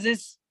what it is.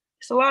 It's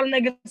a lot of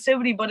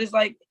negativity, but it's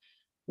like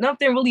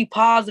nothing really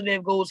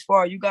positive goes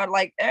far. You got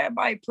like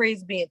everybody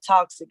praise being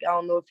toxic. I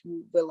don't know if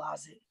you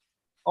realize it.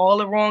 All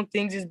the wrong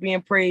things is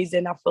being praised,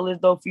 and I feel as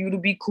though for you to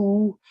be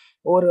cool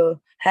or to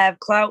have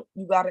clout,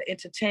 you gotta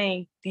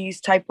entertain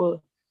these type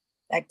of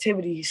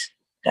activities.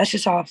 That's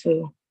just how I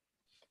feel.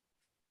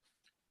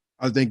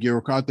 I think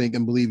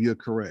and believe you're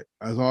correct.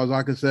 As all as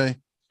I can say,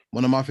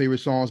 one of my favorite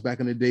songs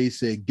back in the day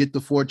said, "Get the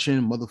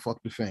fortune, motherfuck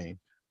the fame."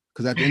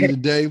 Because at the end of the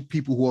day,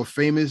 people who are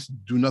famous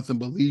do nothing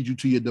but lead you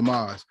to your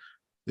demise.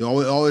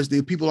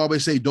 People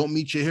always say, "Don't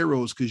meet your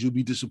heroes because you'll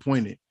be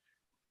disappointed."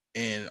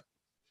 And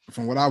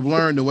from what I've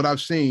learned and what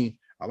I've seen,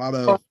 a lot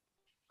of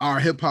our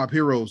hip hop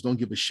heroes don't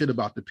give a shit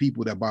about the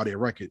people that buy their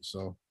records.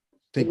 So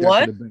take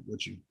that to the bank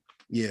with you.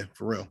 Yeah,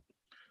 for real.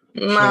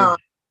 Nah.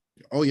 So,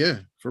 oh yeah,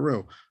 for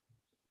real.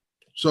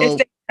 So it's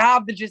their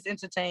job to just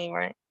entertain,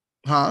 right?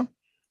 Huh?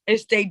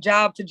 It's their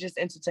job to just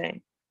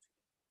entertain.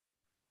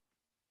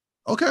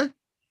 Okay.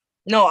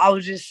 No, I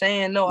was just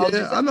saying. No,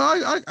 yeah, I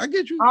know. I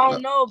get you. I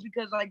don't know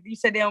because, like you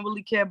said, they don't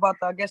really care about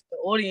the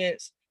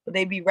audience, but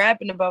they be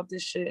rapping about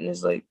this shit, and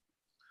it's like,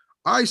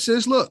 all right,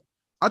 sis. Look,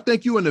 I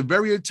think you're a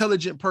very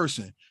intelligent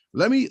person.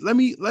 Let me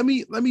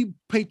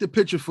paint the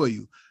picture for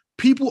you.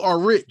 People are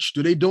rich.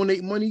 Do they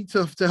donate money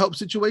to help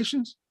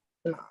situations?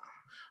 No.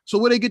 So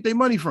where they get their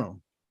money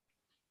from?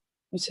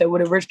 You said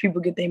where the rich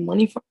people get their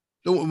money from?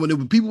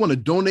 When people want to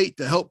donate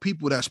to help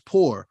people that's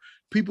poor,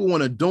 people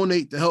want to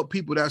donate to help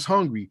people that's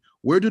hungry.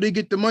 Where do they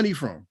get the money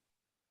from?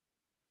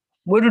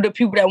 Where do the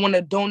people that want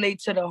to donate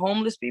to the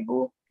homeless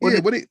people? All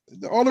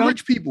the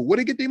rich people, where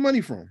they get their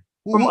money from?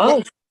 From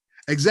us.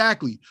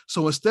 Exactly.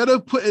 So instead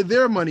of putting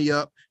their money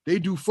up, they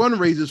do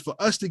fundraisers for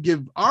us to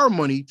give our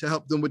money to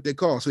help them with their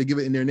cause. So they give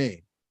it in their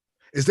name.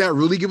 Is that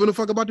really giving a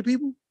fuck about the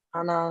people?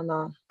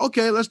 No.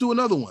 Okay, let's do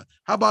another one.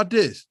 How about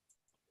this?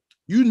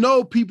 You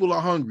know people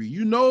are hungry.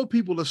 You know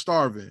people are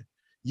starving.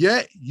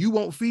 Yet you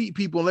won't feed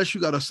people unless you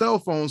got a cell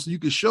phone so you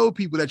can show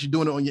people that you're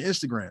doing it on your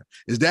Instagram.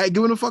 Is that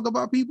giving a fuck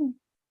about people?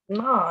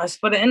 No, it's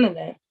for the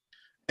internet.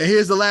 And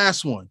here's the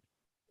last one.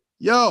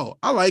 Yo,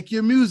 I like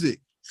your music.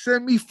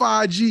 Send me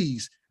 5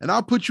 G's and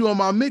I'll put you on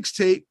my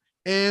mixtape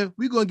and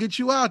we're going to get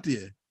you out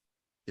there.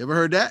 You ever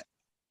heard that?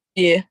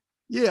 Yeah.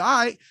 Yeah,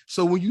 all right.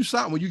 So when you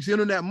send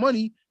that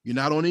money, you're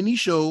not on any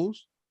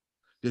shows.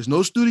 There's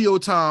no studio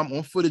time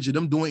on footage of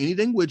them doing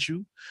anything with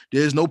you.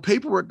 There's no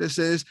paperwork that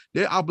says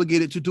they're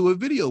obligated to do a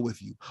video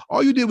with you.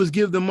 All you did was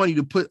give them money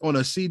to put on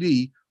a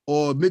CD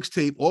or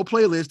mixtape or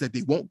playlist that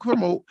they won't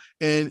promote.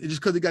 And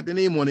just because they got their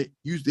name on it,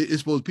 people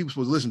supposed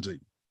to listen to you.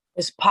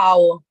 It's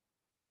power.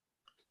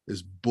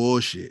 is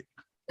bullshit.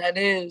 That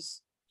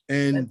is.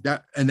 And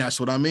that's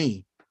what I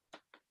mean.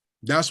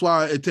 That's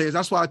why it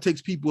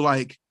takes people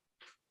like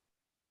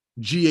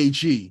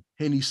GHE,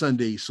 Henny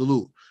Sunday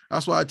Salute.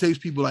 That's why it takes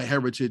people like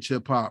Heritage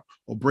Hip Hop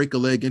or Break a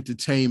Leg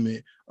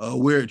Entertainment,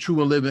 We're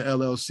True and Living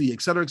LLC,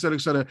 et cetera, et cetera,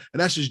 et cetera. And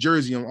that's just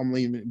Jersey. I'm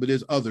leaving, but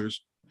there's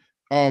others.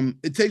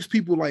 It takes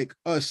people like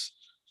us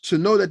to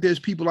know that there's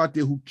people out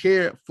there who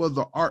care for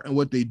the art and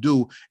what they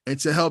do, and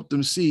to help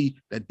them see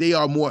that they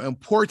are more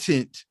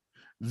important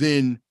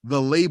than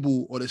the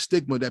label or the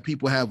stigma that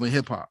people have in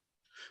hip hop.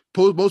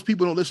 Most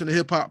people don't listen to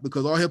hip hop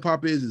because all hip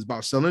hop is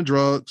about selling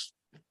drugs,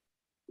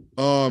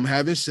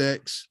 having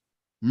sex,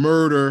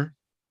 murder,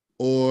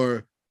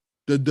 or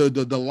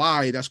the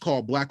lie that's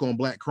called black on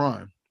black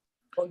crime.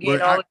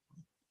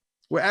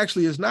 Where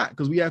actually it's not,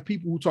 because we have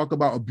people who talk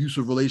about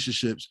abusive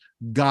relationships,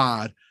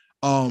 God,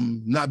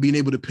 not being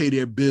able to pay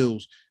their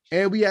bills.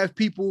 And we have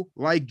people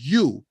like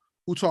you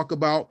who talk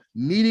about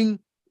needing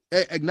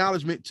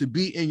acknowledgement to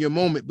be in your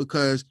moment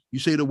because you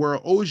say the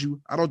world owes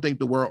you. I don't think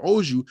the world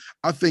owes you.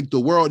 I think the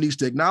world needs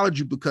to acknowledge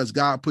you because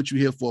God put you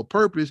here for a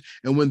purpose.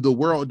 And when the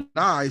world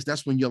dies,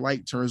 that's when your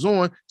light turns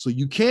on. So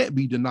you can't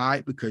be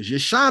denied because you're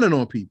shining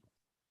on people.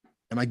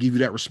 And I give you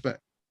that respect.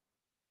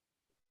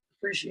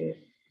 Appreciate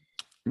it.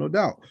 No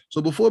doubt.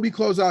 So before we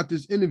close out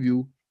this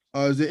interview,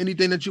 is there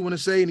anything that you want to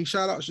say? Any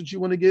shout outs that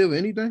you want to give?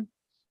 Anything?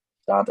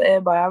 Shout out to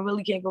everybody. I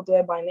really can't go through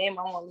everybody's name.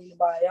 I don't want to leave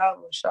anybody out.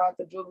 But shout out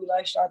to Druby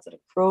Life. Shout out to the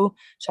crew.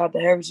 Shout out to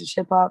Heritage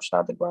Hip Hop. Shout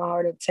out to Ground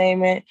Heart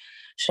Entertainment.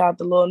 Shout out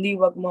to Lil Nee.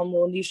 Welcome home,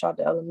 Lil Nee. Shout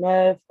out to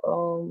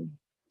LMF.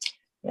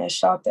 Man,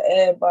 shout out to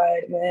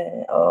everybody,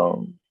 man. I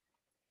don't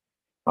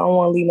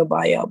want to leave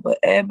nobody out, but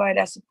everybody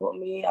that support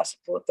me, I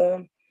support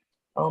them.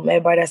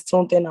 Everybody that's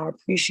tuned in, I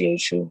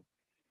appreciate you.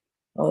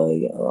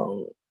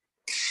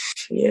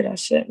 Yeah,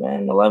 that's it,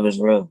 man. The love is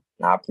real.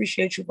 And I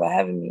appreciate you for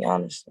having me,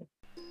 honestly.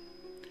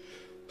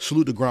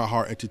 Salute to Ground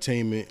Heart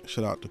Entertainment.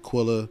 Shout out to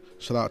Quilla.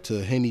 Shout out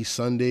to Henny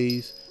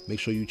Sundays. Make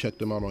sure you check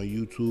them out on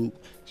YouTube.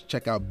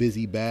 Check out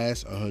Bizzy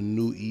Bazz, her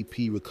new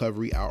EP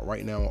Recovery, out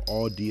right now on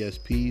all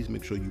DSPs.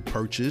 Make sure you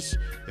purchase,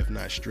 if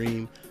not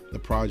stream, the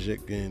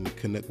project and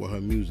connect with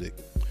her music.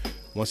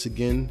 Once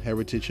again,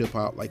 Heritage Hip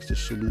Hop likes to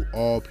salute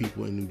all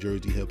people in New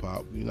Jersey hip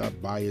hop. We're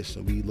not biased,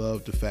 and we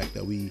love the fact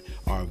that we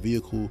are a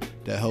vehicle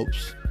that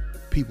helps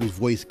people's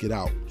voice get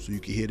out so you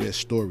can hear their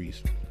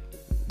stories.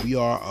 We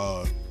are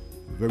a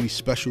very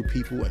special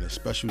people and a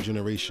special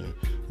generation.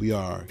 We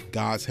are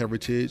God's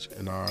heritage,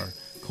 and our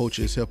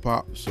culture is hip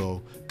hop.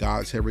 So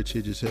God's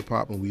heritage is hip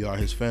hop, and we are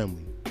his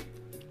family.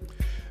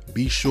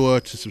 Be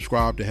sure to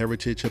subscribe to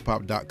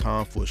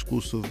heritagehiphop.com for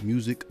exclusive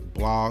music,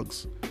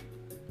 blogs,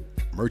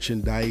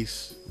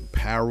 merchandise,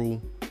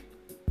 apparel,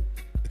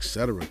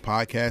 etc.,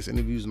 podcast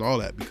interviews, and all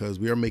that, because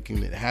we are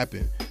making it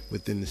happen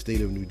within the state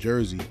of New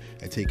Jersey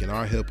and taking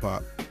our hip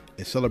hop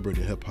and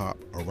celebrating hip hop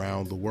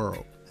around the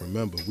world.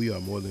 Remember, we are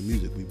more than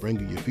music. We bring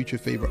you your future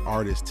favorite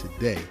artists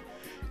today.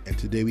 And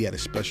today we had a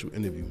special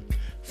interview.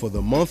 For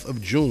the month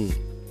of June,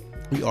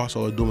 we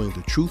also are doing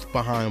the Truth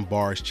Behind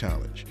Bars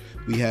Challenge.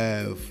 We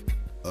have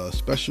a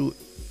special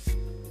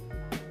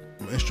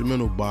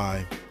instrumental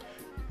by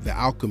The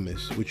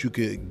Alchemist, which you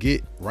could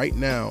get right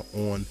now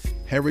on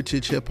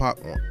Heritage Hip Hop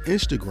on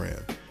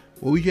Instagram.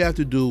 What we have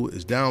to do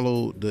is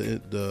download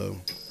the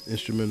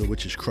instrumental,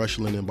 which is Crush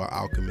Linen by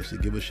Alchemist,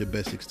 and give us your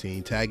best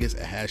 16. Tag us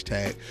at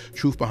hashtag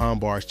Truth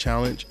Behind Bars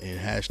Challenge and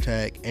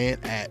hashtag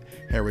and at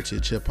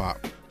Heritage Hip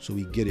Hop so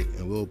we get it,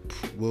 and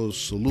we'll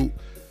salute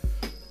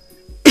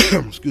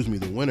excuse me,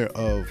 the winner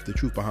of the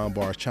Truth Behind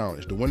Bars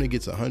Challenge. The winner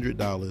gets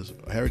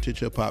 $100, a Heritage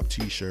Hip Hop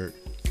t-shirt,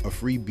 a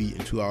free beat,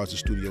 and 2 hours of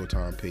studio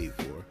time paid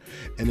for.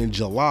 And in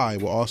July,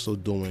 July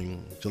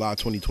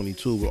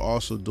 2022, we're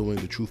also doing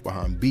the Truth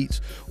Behind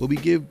Beats, where we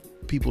give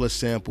people a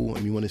sample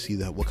and we want to see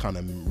what kind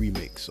of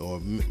remix or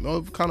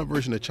kind of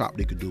version of chop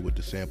they could do with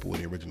the sample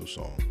and the original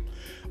song.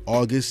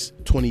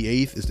 August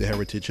 28th is the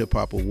Heritage Hip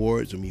Hop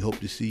Awards, and we hope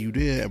to see you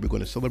there, and we're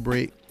going to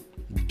celebrate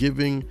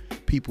giving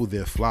people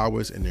their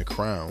flowers and their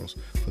crowns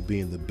for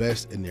being the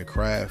best in their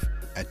craft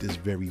at this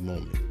very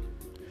moment.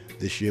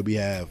 This year we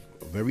have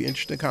a very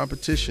interesting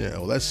competition.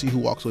 Let's see who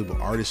walks away with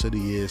Artist of the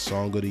Year,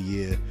 Song of the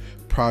Year,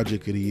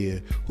 Project of the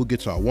Year, who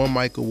gets our One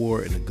Mic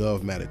Award and the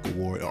Govmatic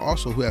Award, and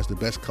also who has the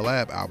best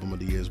collab album of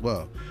the year as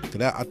well. So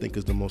that, I think,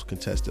 is the most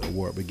contested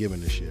award we're giving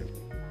this year.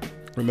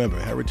 Remember,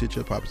 Heritage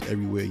Hip Hop is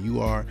everywhere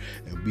you are,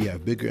 and we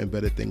have bigger and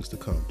better things to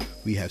come.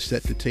 We have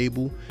set the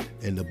table,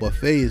 and the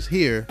buffet is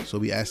here, so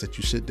we ask that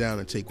you sit down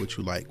and take what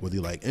you like, whether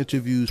you like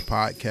interviews,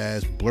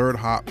 podcasts, blurred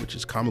hop, which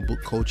is comic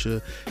book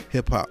culture,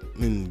 hip hop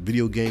and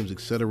video games,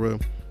 etc.,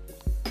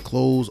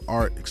 clothes,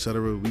 art,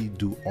 etc. We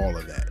do all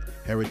of that.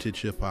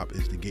 Heritage Hip Hop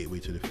is the gateway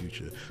to the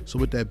future. So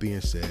with that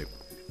being said,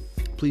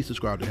 please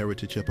subscribe to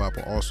Heritage Hip Hop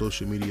on all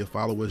social media.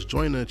 Follow us,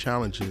 join the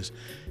challenges,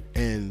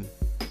 and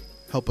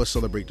help us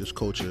celebrate this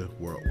culture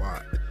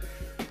worldwide.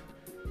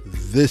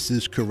 This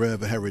is Karev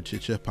of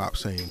Heritage Hip Hop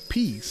saying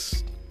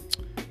peace,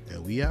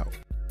 and we out.